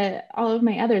 but all of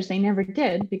my others, they never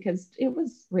did, because it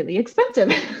was really expensive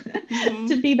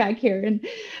to be back here.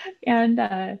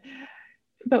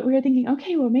 But we were thinking,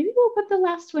 okay, well, maybe we'll put the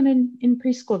last one in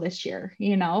preschool this year,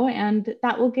 you know, and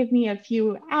that will give me a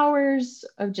few hours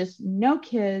of just no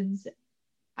kids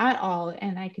at all,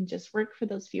 and I can just work for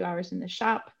those few hours in the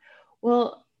shop.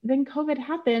 Well, then COVID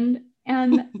happened,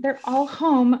 and they're all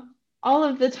home all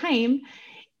of the time,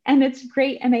 and it's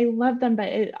great, and I love them, but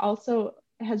it also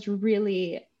has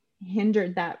really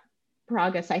hindered that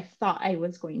progress I thought I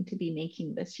was going to be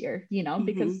making this year, you know,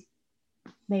 because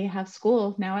they have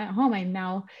school now at home. I'm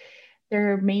now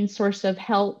their main source of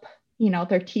help. You know,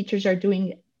 their teachers are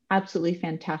doing absolutely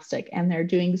fantastic, and they're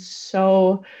doing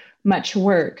so much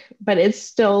work, but it's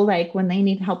still like when they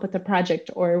need help with a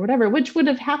project or whatever, which would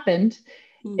have happened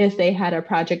if they had a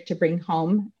project to bring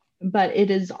home, but it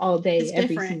is all day,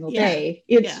 every single day.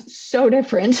 It's so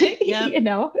different, you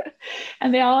know,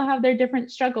 and they all have their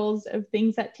different struggles of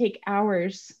things that take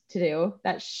hours to do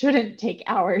that shouldn't take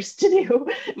hours to do,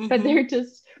 but they're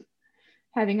just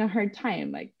having a hard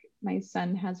time. Like, my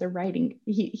son has a writing,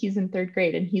 he's in 3rd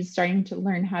grade, and he's starting to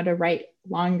learn how to write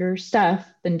longer stuff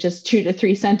than just 2 to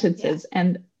 3 sentences.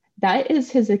 And that is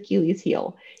his Achilles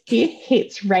heel. He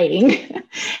hates writing.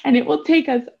 And it will take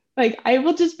us, like, I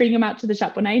will just bring him out to the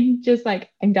shop when I'm just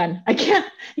like, I'm done. I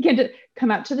can't just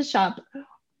come out to the shop.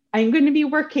 I'm going to be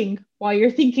working while you're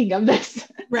thinking of this.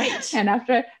 Right. And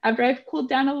after I've cooled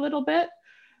down a little bit,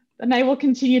 then I will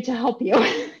continue to help you,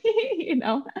 you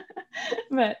know,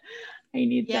 but I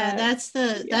need that's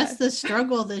the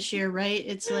struggle this year, right?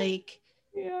 It's like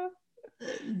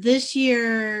this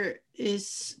year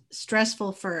is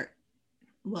stressful for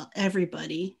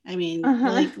everybody. I mean,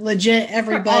 like legit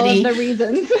everybody. For all of the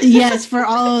reasons. Yes, for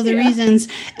all of the reasons.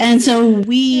 And so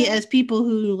we as people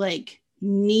who like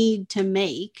need to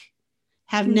make,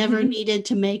 have Mm-hmm. never needed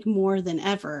to make more than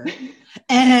ever.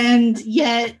 And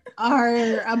yet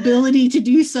our ability to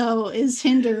do so is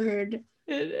hindered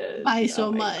by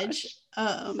so much.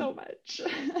 So much.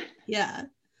 Yeah.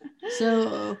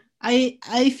 So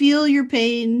I feel your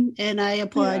pain and I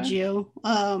applaud you.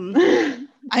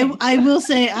 I will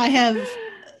say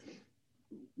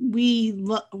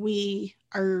we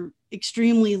are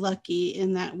extremely lucky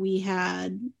in that we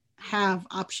have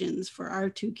options for our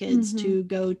two kids to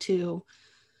go to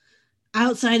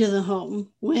outside of the home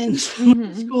when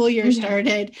the school year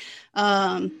started.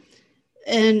 And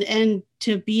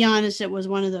to be honest, it was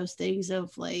one of those things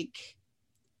of like,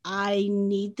 I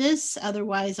need this,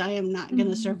 otherwise I am not going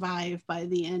to survive by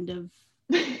the end of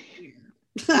the year.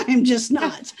 I'm just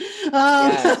not.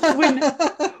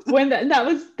 When that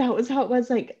was how it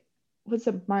was. Like, was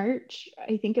it March?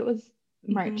 I think it was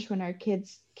March when our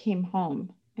kids came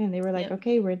home and they were like,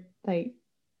 okay, we're like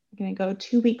gonna go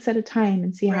 2 weeks at a time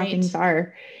and see how things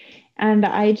are. And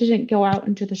I didn't go out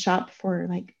into the shop for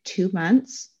like 2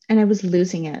 months and I was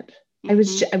losing it. I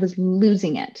was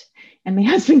losing it. And my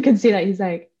husband could see that. He's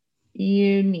like,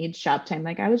 you need shop time.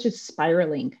 Like, I was just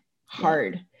spiraling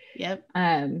hard. Yep.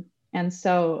 And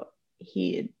so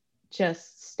he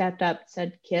just stepped up,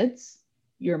 said, kids,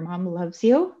 your mom loves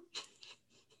you.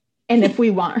 And if we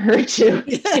want her to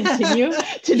continue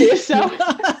to do so,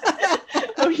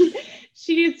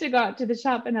 she needs to go out to the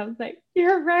shop. And I was like,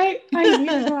 you're right. I need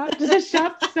to go out to the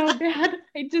shop so bad.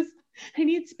 I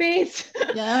need space.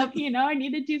 Yep. You know, I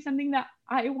need to do something that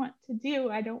I want to do.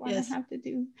 I don't want to have to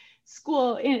do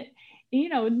school. And, you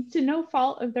know, to no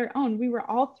fault of their own, we were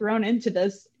all thrown into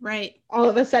this. Right. All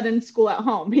of a sudden, school at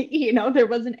home. You know, there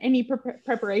wasn't any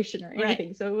preparation or anything.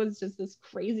 Right. So it was just this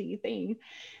crazy thing.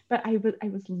 But I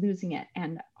was losing it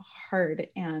and hard.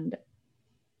 And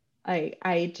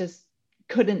I just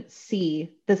couldn't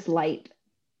see this light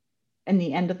in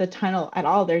the end of the tunnel at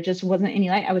all. There just wasn't any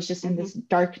light. I was just in this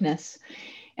darkness.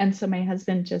 And so my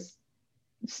husband just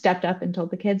stepped up and told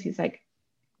the kids, he's like,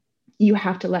 you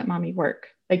have to let mommy work.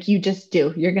 Like, you just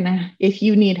do. You're gonna, if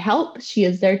you need help, she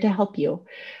is there to help you,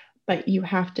 but you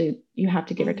have to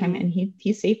give her time. And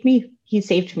he saved me. He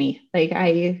saved me. Like,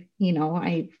 I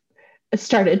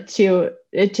started to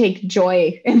take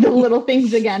joy in the little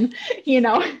things again, you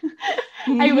know.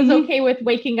 I was okay with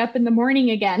waking up in the morning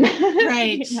again.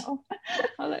 Right. You know?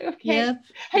 I was like, okay,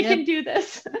 I can do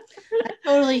this.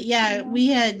 Totally. Yeah.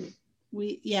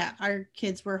 Our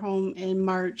kids were home in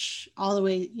March all the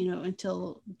way, you know,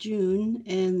 until June.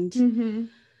 And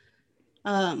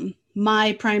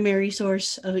my primary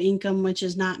source of income, which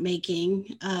is not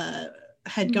making,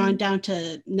 had gone down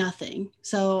to nothing.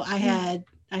 So I had,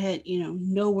 you know,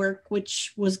 no work,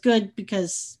 which was good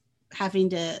because having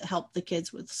to help the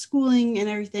kids with schooling and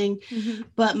everything.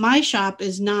 But my shop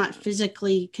is not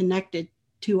physically connected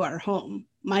to our home.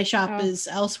 My shop is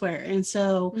elsewhere. And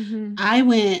so I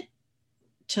went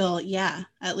till,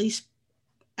 at least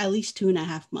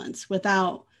 2.5 months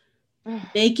without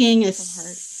baking a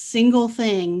single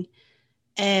thing.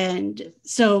 And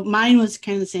so mine was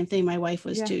kind of the same thing. My wife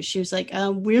was too. She was like,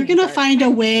 we're going to find a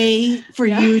way for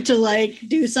you to like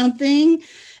do something.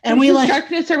 And we like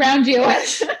darkness around you.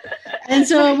 And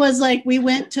so it was like, we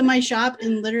went to my shop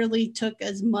and literally took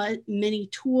as many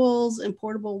tools and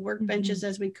portable workbenches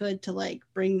as we could to like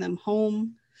bring them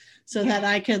home so that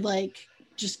I could like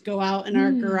just go out in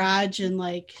our garage and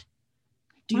like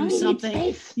do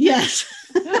something. Yes.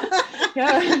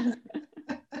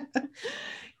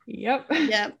 Yep.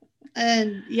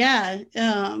 And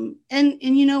and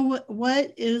you know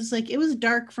what it was like, it was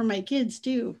dark for my kids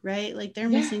too, right? Like, they're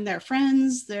missing their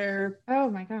friends. They're, oh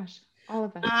my gosh, all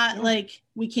of us. Like,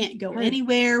 we can't go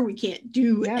anywhere. We can't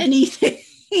do anything.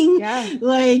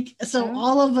 Like, so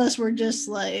all of us were just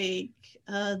like,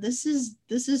 this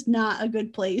is not a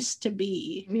good place to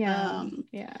be.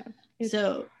 It's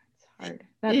so hard.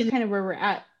 That's kind of where we're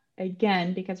at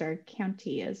again, because our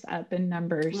county is up in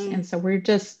numbers. And so we're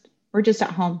just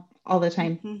at home all the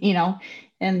time, you know.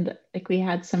 And like, we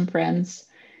had some friends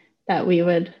that we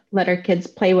would let our kids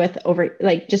play with over,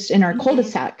 like, just in our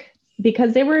cul-de-sac,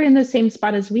 because they were in the same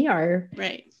spot as we are.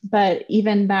 Right. But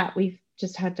even that we've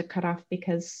just had to cut off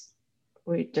because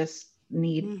we just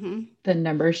need the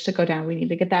numbers to go down. We need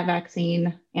to get that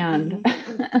vaccine. And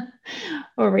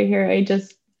over here,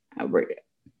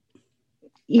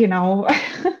 you know,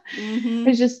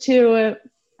 it's just too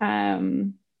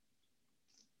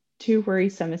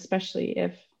worrisome, especially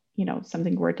if, you know,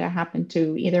 something were to happen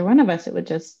to either one of us. It would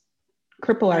just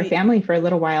cripple our family for a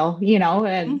little while, you know.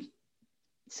 And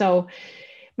so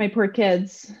my poor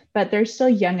kids, but they're still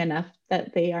young enough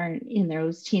that they aren't in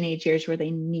those teenage years where they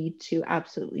need to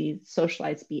absolutely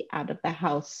socialize, be out of the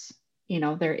house.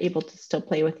 They're able to still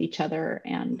play with each other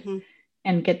and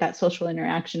get that social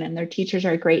interaction. And their teachers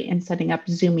are great in setting up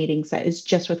Zoom meetings that is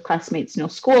just with classmates. No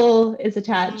school is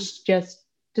attached, just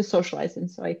to socialize.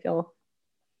 And so I feel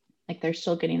like they're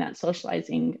still getting that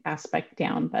socializing aspect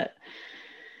down, but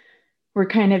we're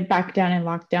kind of back down in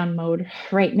lockdown mode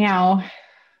right now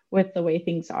with the way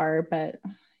things are. But,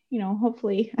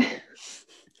 hopefully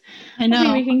I know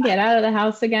hopefully we can get out of the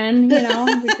house again,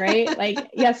 it'd be great. Like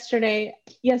yesterday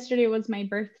was my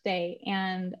birthday,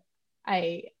 and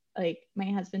my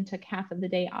husband took half of the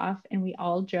day off and we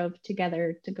all drove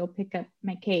together to go pick up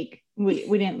my cake. We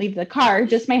didn't leave the car,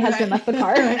 just my husband left the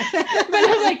car. But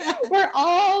I'm like, we're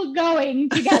all going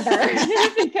together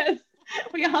because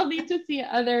we all need to see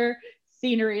other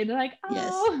scenery. And they're like, oh,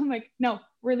 yes. I'm like, no,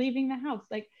 we're leaving the house.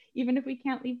 Like, even if we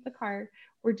can't leave the car,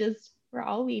 we're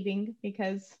all leaving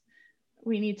because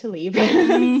we need to leave.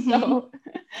 So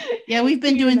yeah, we've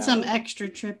been doing some extra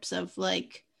trips of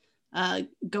like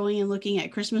going and looking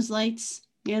at Christmas lights,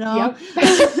 Yep.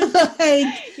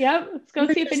 Yep. Let's go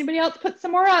see if anybody else puts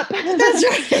some more up.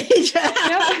 That's right.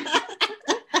 Yep.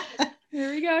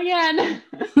 Here we go again.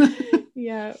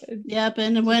 Yeah. Yep.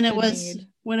 And when it was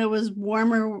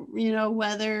warmer,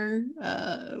 weather,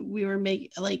 we were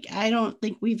I don't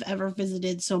think we've ever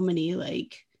visited so many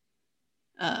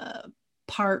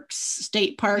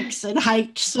state parks and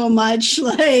hiked so much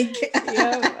ever.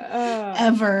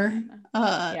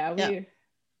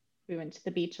 We went to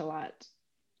the beach a lot,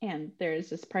 and there's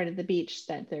this part of the beach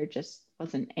that there just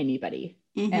wasn't anybody.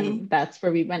 And that's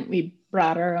where we went. We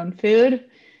brought our own food,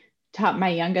 taught my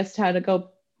youngest how to go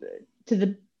to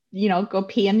the, go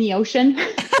pee in the ocean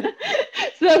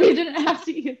so that we didn't have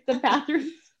to use the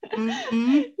bathrooms.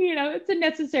 It's a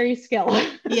necessary skill.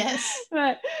 Yes.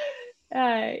 But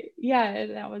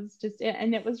that was just it.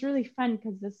 And it was really fun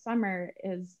because this summer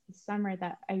is the summer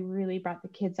that I really brought the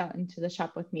kids out into the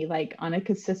shop with me, like on a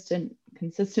consistent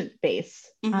base.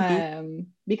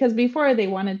 Because before they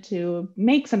wanted to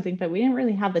make something, but we didn't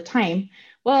really have the time.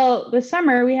 Well, this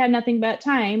summer we had nothing but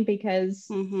time because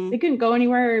they couldn't go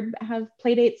anywhere or have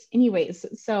play dates anyways.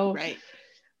 So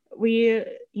we,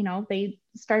 they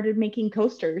started making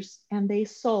coasters and they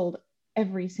sold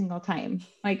every single time.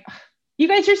 Like, you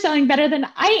guys are selling better than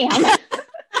I am.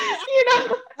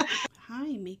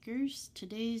 Hi, makers.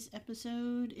 Today's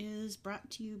episode is brought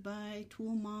to you by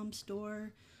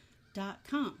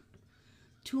ToolMomStore.com.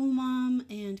 Tool Mom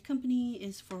and Company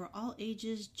is for all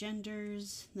ages,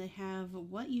 genders. They have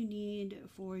what you need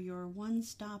for your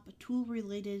one-stop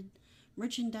tool-related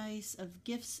merchandise of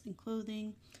gifts and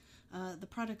clothing. The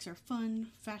products are fun,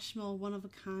 fashionable, one of a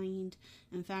kind.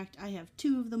 In fact, I have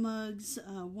two of the mugs.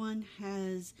 One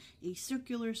has a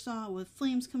circular saw with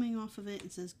flames coming off of it.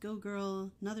 It says, "Go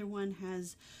Girl." Another one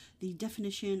has the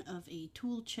definition of a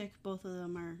tool chick. Both of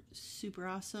them are super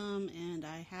awesome, and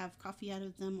I have coffee out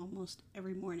of them almost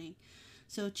every morning.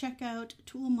 So check out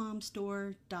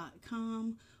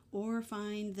ToolMomStore.com or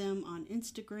find them on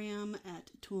Instagram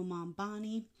at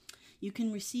ToolMomBonnie. You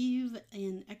can receive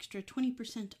an extra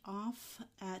 20% off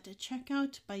at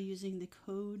checkout by using the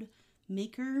code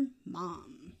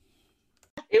MAKERMOM.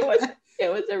 It was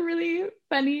a really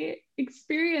funny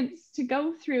experience to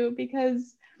go through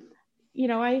because,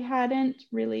 I hadn't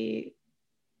really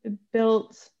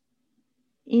built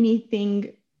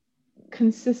anything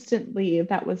consistently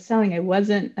that was selling. I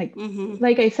wasn't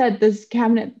like I said, this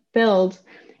cabinet build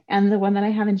and the one that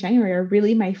I have in January are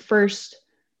really my first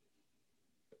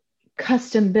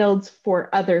custom builds for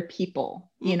other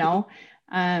people,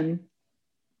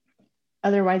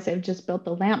 otherwise I've just built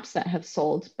the lamps that have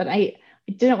sold, but I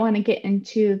didn't want to get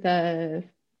into the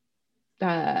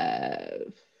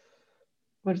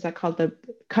what is that called? The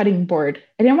cutting board.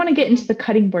 I didn't want to get into the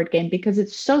cutting board game because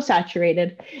it's so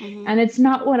saturated and it's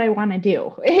not what I want to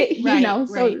do,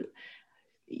 So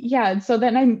yeah. So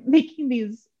then I'm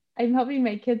helping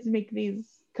my kids make these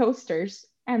coasters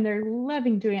and they're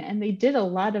loving doing it. And they did a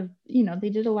lot of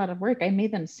work. I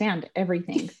made them sand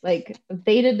everything. Like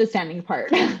they did the sanding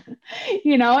part, and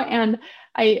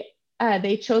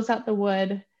they chose out the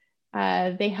wood.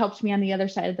 They helped me on the other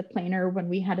side of the planer when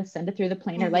we had to send it through the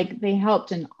planer. Like they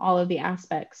helped in all of the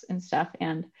aspects and stuff.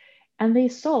 And they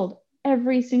sold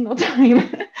every single time.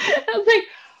 I was like,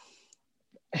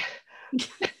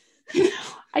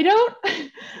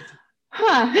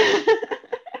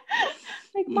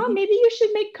 like, Mom, maybe you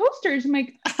should make coasters. I'm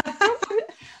like,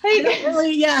 I don't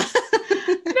really want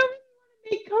to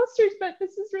make coasters, but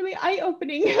this is really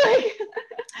eye-opening. Like,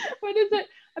 what is it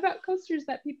about coasters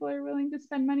that people are willing to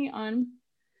spend money on?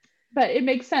 but it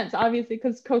makes sense, obviously,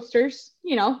 because coasters,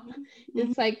 Mm-hmm.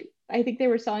 it's like, I think they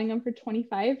were selling them for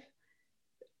 25,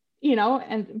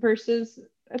 and versus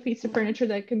a piece of furniture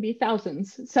that can be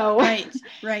thousands. So right.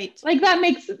 like that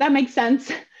makes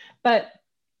sense. But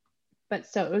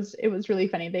so it was really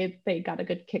funny. They got a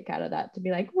good kick out of that, to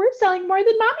be like, we're selling more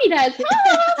than mommy does.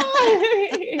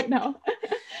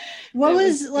 What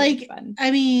was like, fun.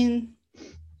 I mean,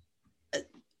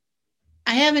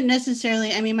 I haven't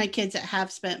necessarily, my kids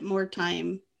have spent more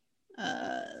time,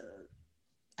 I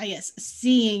guess,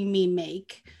 seeing me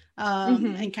make,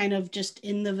 and kind of just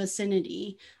in the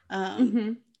vicinity.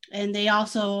 And they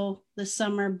also this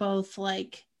summer both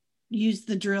like used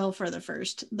the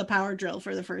power drill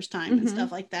for the first time and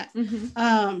stuff like that.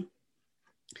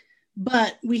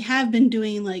 But we have been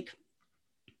doing like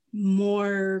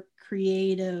more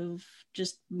creative,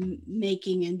 just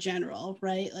making in general,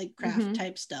 right? Like craft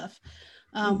type stuff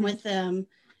with them.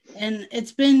 And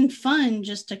it's been fun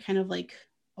just to kind of like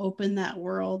open that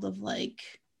world of like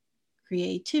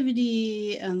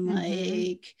creativity and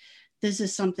like, this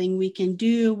is something we can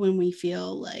do when we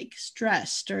feel like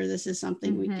stressed, or this is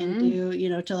something we can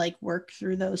do, to like work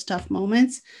through those tough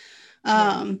moments.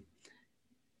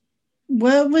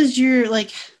 What was your,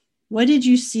 like, what did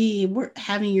you see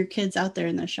having your kids out there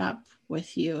in the shop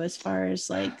with you as far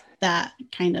as like that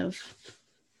kind of?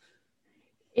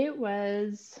 It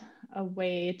was a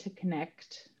way to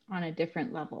connect on a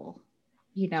different level.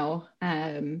 They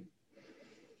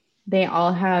all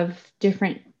have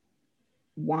different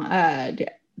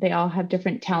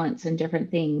talents and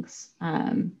different things.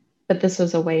 But this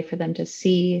was a way for them to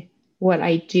see what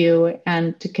I do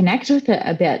and to connect with it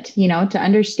a bit, to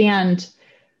understand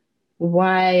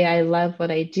why I love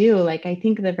what I do. Like, I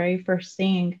think the very first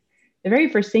things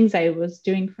I was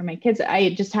doing for my kids,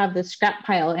 I just have this scrap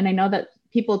pile, and I know that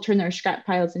people turn their scrap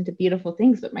piles into beautiful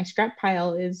things, but my scrap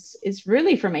pile is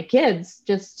really for my kids,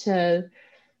 just to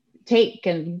take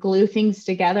and glue things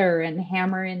together and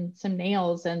hammer in some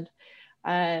nails. And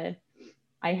I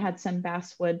had some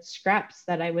basswood scraps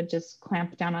that I would just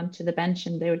clamp down onto the bench,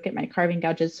 and they would get my carving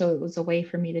gouges. So it was a way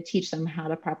for me to teach them how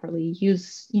to properly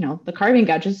use, the carving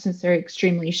gouges, since they're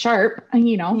extremely sharp, and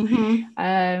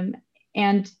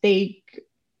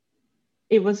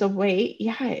it was a way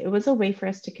for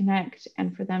us to connect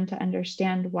and for them to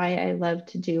understand why I love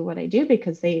to do what I do,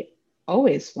 because they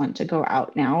always want to go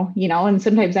out now, and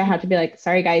sometimes I have to be like,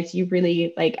 sorry guys, you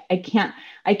really, like, I can't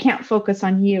focus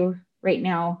on you right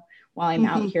now while I'm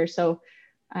out here. So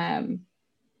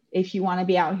if you want to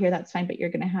be out here, that's fine, but you're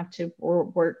going to have to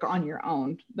work on your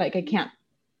own. Like, I can't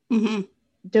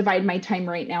divide my time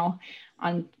right now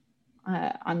on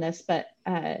this, but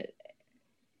like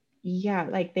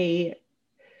they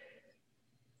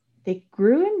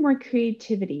grew in more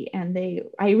creativity, and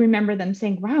I remember them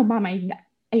saying, wow, Mom,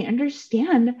 I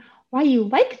understand why you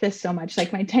like this so much.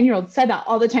 Like, my 10-year-old said that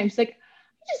all the time. She's like, I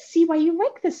just see why you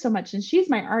like this so much. And she's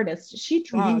my artist. She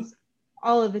draws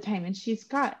all of the time, and she's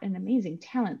got an amazing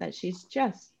talent that she's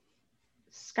just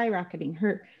skyrocketing.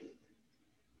 Her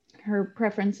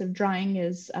preference of drawing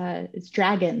is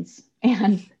dragons,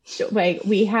 and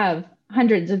we have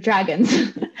hundreds of dragons,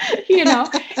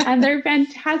 and they're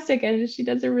fantastic, and she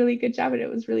does a really good job. And it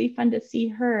was really fun to see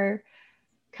her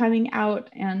coming out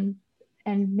and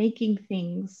making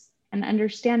things and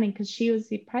understanding, because she was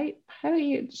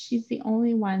she's the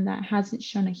only one that hasn't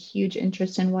shown a huge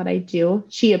interest in what I do.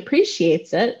 She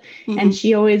appreciates it, and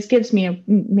she always gives me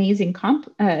amazing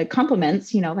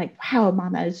compliments, like, wow,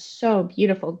 Mom, that is so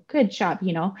beautiful, good job,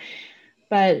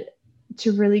 but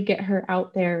to really get her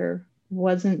out there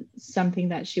wasn't something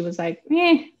that she was like,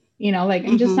 like,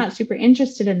 I'm just not super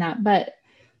interested in that. But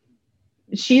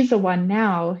she's the one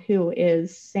now who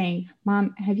is saying,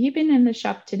 Mom, have you been in the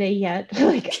shop today yet?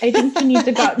 Like, I think you need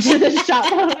to go out to the shop.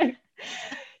 I'm like,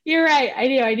 you're right. I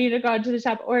need to go out to the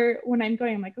shop. Or when I'm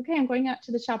going, I'm like, okay, I'm going out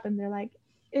to the shop. And they're like,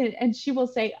 and she will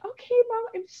say, okay, Mom,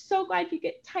 I'm so glad you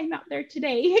get time out there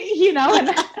today. And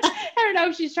I don't know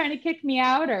if she's trying to kick me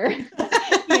out or,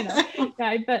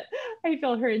 but I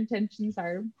feel her intentions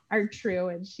are true.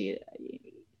 And she,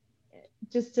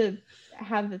 just to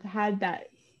have had that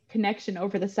connection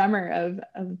over the summer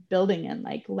of building and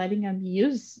like letting them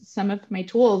use some of my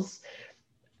tools,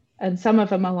 and some of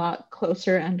them a lot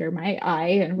closer under my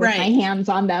eye and with my hands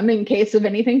on them in case of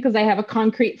anything, because I have a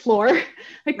concrete floor.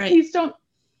 Like, please don't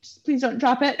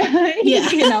drop it.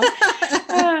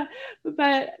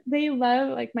 But they love,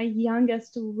 like, my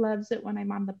youngest loves it when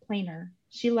I'm on the planer.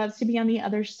 She loves to be on the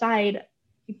other side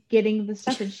getting the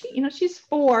stuff, and she's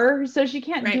 4, so she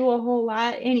can't do a whole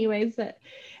lot anyways.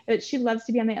 but she loves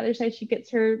to be on the other side. She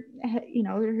gets her,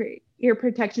 her ear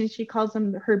protection. She calls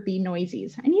them her bee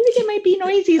noisies. I need to get my bee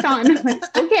noisies on. I'm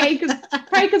like, okay,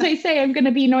 probably because I say I'm going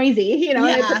to be noisy,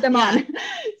 I put them on.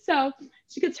 So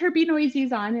she gets her bee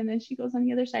noisies on, and then she goes on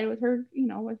the other side with her,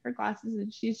 with her glasses,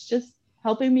 and she's just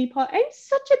helping me pull. I'm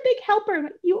such a big helper.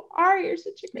 You're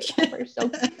such a great helper.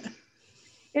 So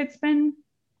it's been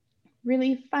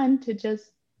really fun to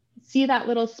just see that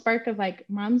little spark of like,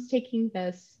 Mom's taking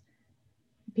this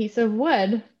piece of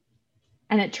wood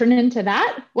and it turned into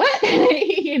that, what?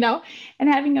 And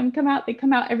having them come out. They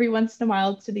come out every once in a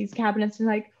while to these cabinets and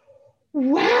like,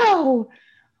 wow,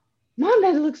 Mom,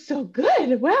 that looks so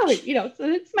good. Wow. So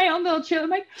it's my own little chill. I'm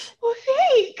like, well,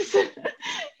 thanks.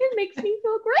 It makes me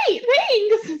feel great.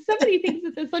 Thanks. Somebody thinks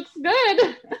that this looks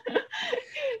good.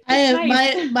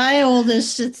 Nice. My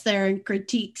oldest sits there and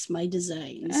critiques my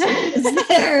designs.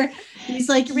 He's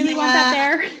like, you really want that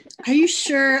there? Are you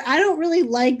sure? I don't really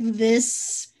like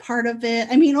this part of it.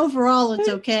 I mean, overall it's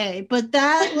okay, but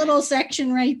that little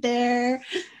section right there,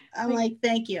 I'm like,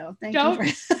 thank you. Don't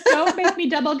make me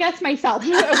double guess myself.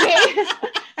 Okay.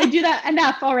 I do that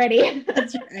enough already.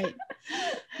 That's right.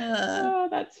 Oh,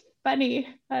 that's funny.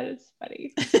 That is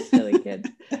funny. Silly kids.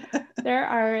 They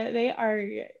are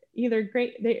either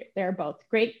great. They're both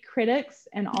great critics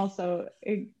and also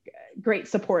great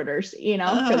supporters,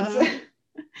 because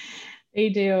they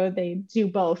do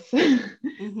both.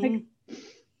 Mm-hmm.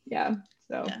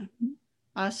 So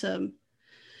awesome.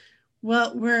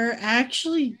 Well, we're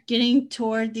actually getting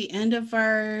toward the end of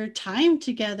our time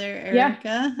together,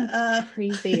 Erica. Yeah,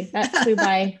 crazy. That flew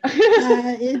by.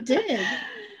 It did.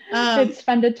 It's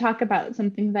fun to talk about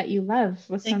something that you love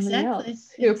with somebody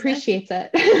else who appreciates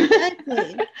it.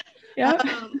 Exactly. Yeah.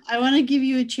 I want to give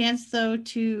you a chance, though,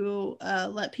 to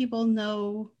let people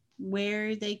know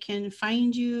where they can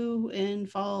find you and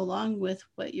follow along with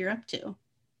what you're up to.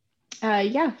 I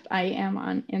am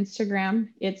on Instagram.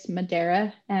 It's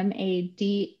Madera, Madera,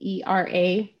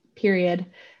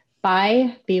 by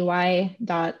by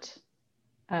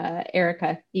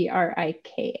Erika,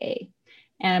 Erika.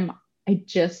 And I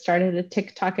just started a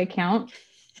TikTok account.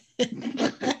 It's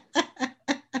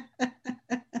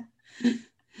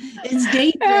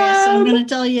dangerous. I'm going to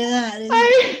tell you that.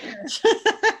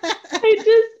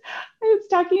 I was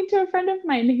talking to a friend of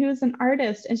mine who's an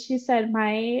artist, and she said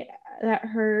that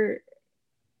her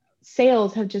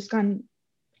sales have just gone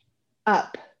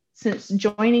up since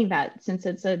joining that, since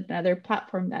it's another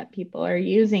platform that people are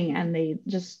using, and they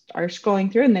just are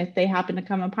scrolling through, and if they happen to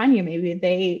come upon you, maybe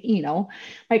they,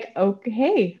 like,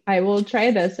 okay, I will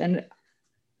try this. And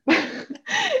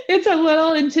it's a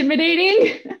little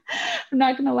intimidating. I'm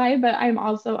not going to lie, but I'm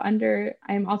also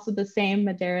the same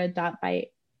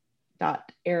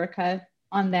Madera.by.Erika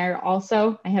on there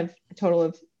also. I have a total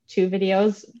of 2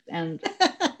 videos, and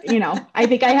I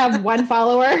think I have 1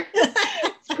 follower.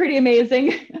 It's pretty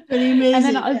amazing. Pretty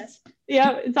amazing. And then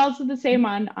it's also the same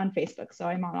on Facebook. So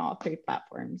I'm on all 3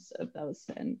 platforms of those.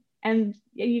 And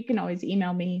you can always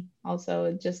email me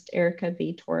also, just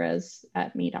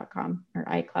erikavtorres@me.com or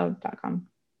iCloud.com.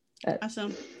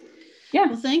 Awesome. Yeah.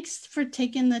 Well, thanks for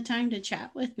taking the time to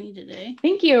chat with me today.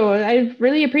 Thank you. I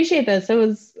really appreciate this.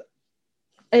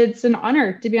 It's an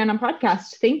honor to be on a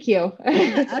podcast. Thank you.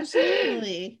 Yeah,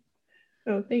 absolutely.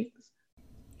 Oh, thanks.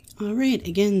 All right.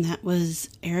 Again, that was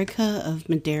Erika of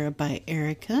Madera by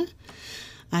Erika.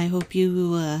 I hope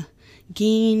you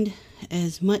gained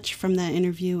as much from that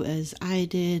interview as I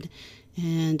did,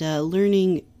 and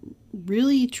learning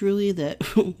really, truly that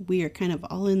we are kind of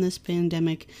all in this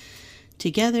pandemic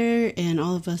together, and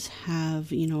all of us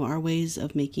have, our ways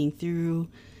of making through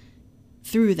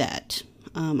that.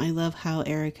 I love how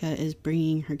Erika is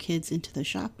bringing her kids into the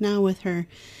shop now with her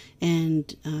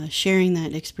and sharing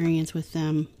that experience with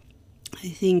them. I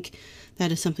think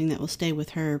that is something that will stay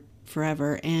with her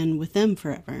forever and with them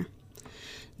forever.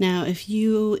 Now, if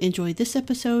you enjoyed this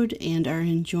episode and are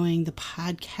enjoying the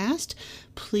podcast,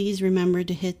 please remember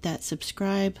to hit that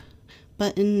subscribe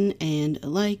button and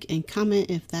like and comment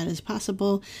if that is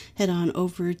possible. Head on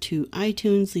over to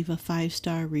iTunes, leave a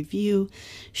 5-star review,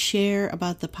 share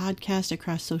about the podcast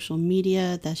across social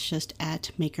media. That's just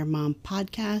at Maker Mom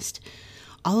Podcast.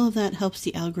 All of that helps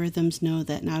the algorithms know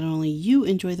that not only you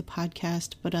enjoy the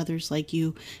podcast, but others like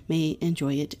you may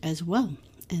enjoy it as well.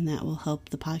 And that will help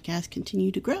the podcast continue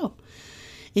to grow.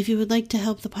 If you would like to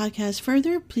help the podcast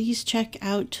further, please check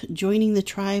out joining the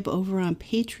tribe over on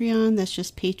Patreon. That's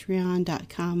just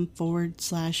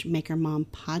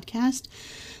patreon.com/MakerMomPodcast.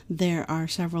 There are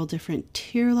several different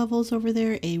tier levels over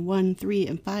there, a $1, $3,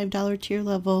 and $5 tier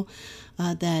level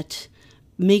that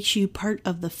makes you part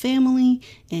of the family,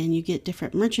 and you get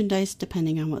different merchandise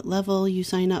depending on what level you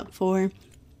sign up for.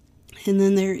 And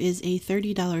then there is a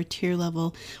 $30 tier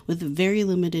level with very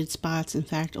limited spots. In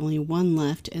fact, only one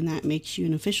left, and that makes you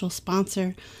an official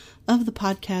sponsor of the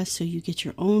podcast. So you get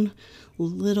your own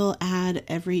little ad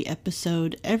every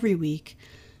episode, every week,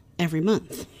 every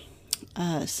month.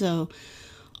 So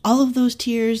all of those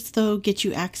tiers, though, get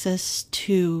you access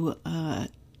to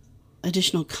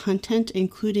additional content,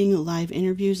 including live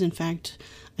interviews. In fact,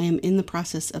 I am in the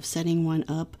process of setting one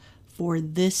up for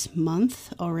this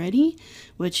month already,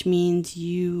 which means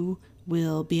you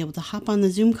will be able to hop on the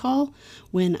Zoom call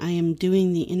when I am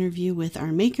doing the interview with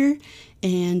our maker,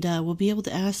 and we'll be able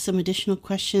to ask some additional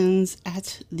questions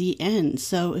at the end.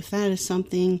 So if that is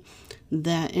something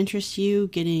that interests you,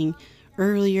 getting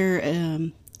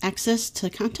earlier access to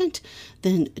content,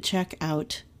 then check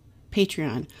out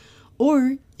Patreon.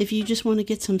 Or if you just want to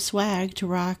get some swag to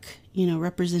rock,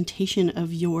 representation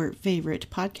of your favorite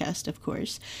podcast, of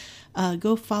course,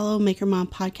 go follow Maker Mom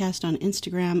Podcast on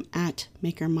Instagram at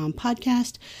Maker Mom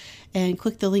Podcast, and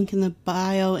click the link in the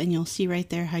bio, and you'll see right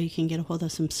there how you can get a hold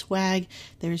of some swag.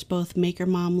 There's both Maker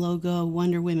Mom logo,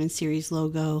 Wonder Women series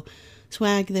logo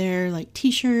swag there, like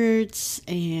t-shirts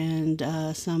and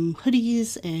some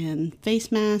hoodies and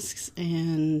face masks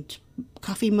and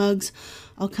coffee mugs,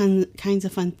 all kinds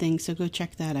of fun things. So go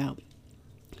check that out.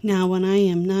 Now, when I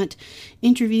am not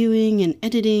interviewing and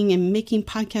editing and making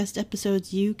podcast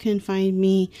episodes, you can find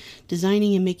me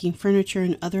designing and making furniture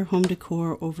and other home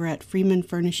decor over at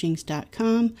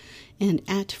freemanfurnishings.com and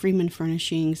at Freeman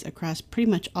Furnishings across pretty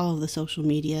much all of the social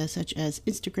media, such as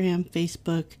Instagram,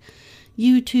 Facebook,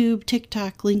 YouTube,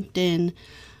 TikTok, LinkedIn.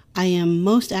 I am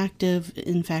most active,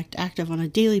 in fact, active on a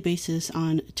daily basis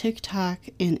on TikTok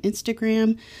and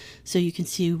Instagram, so you can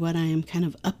see what I am kind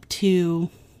of up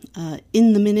to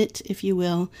in the minute, if you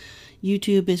will.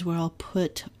 YouTube is where I'll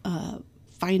put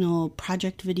final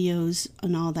project videos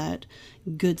and all that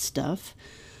good stuff.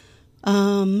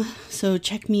 So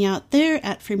check me out there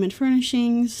at Freeman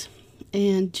Furnishings.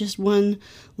 And just one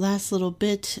last little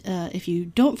bit, if you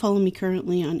don't follow me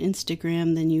currently on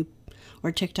Instagram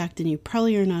or TikTok, then you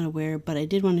probably are not aware, but I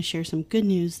did want to share some good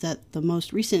news that the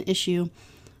most recent issue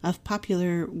of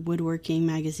Popular Woodworking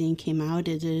magazine came out.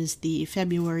 It is the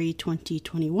February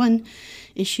 2021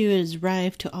 issue. It has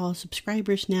arrived to all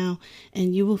subscribers now,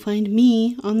 and you will find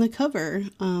me on the cover.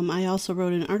 I also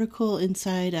wrote an article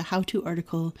inside, a how-to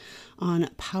article on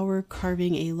power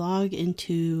carving a log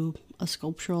into a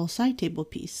sculptural side table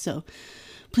piece. So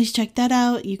please check that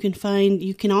out. You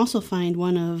can also find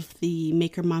one of the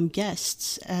Maker Mom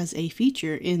guests as a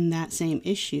feature in that same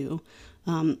issue.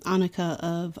 Annika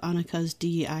of Annika's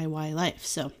DIY Life.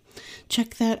 So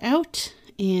check that out.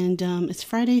 And it's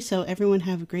Friday, so everyone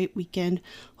have a great weekend.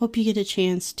 Hope you get a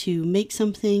chance to make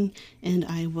something, and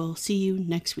I will see you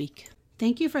next week.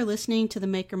 Thank you for listening to the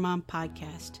Maker Mom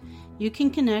podcast. You can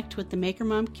connect with the Maker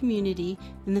Mom community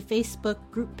in the Facebook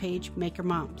group page Maker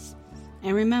Moms.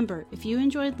 And remember, if you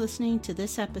enjoyed listening to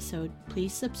this episode,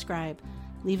 please subscribe,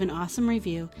 leave an awesome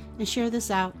review, and share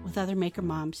this out with other Maker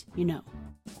Moms you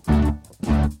know.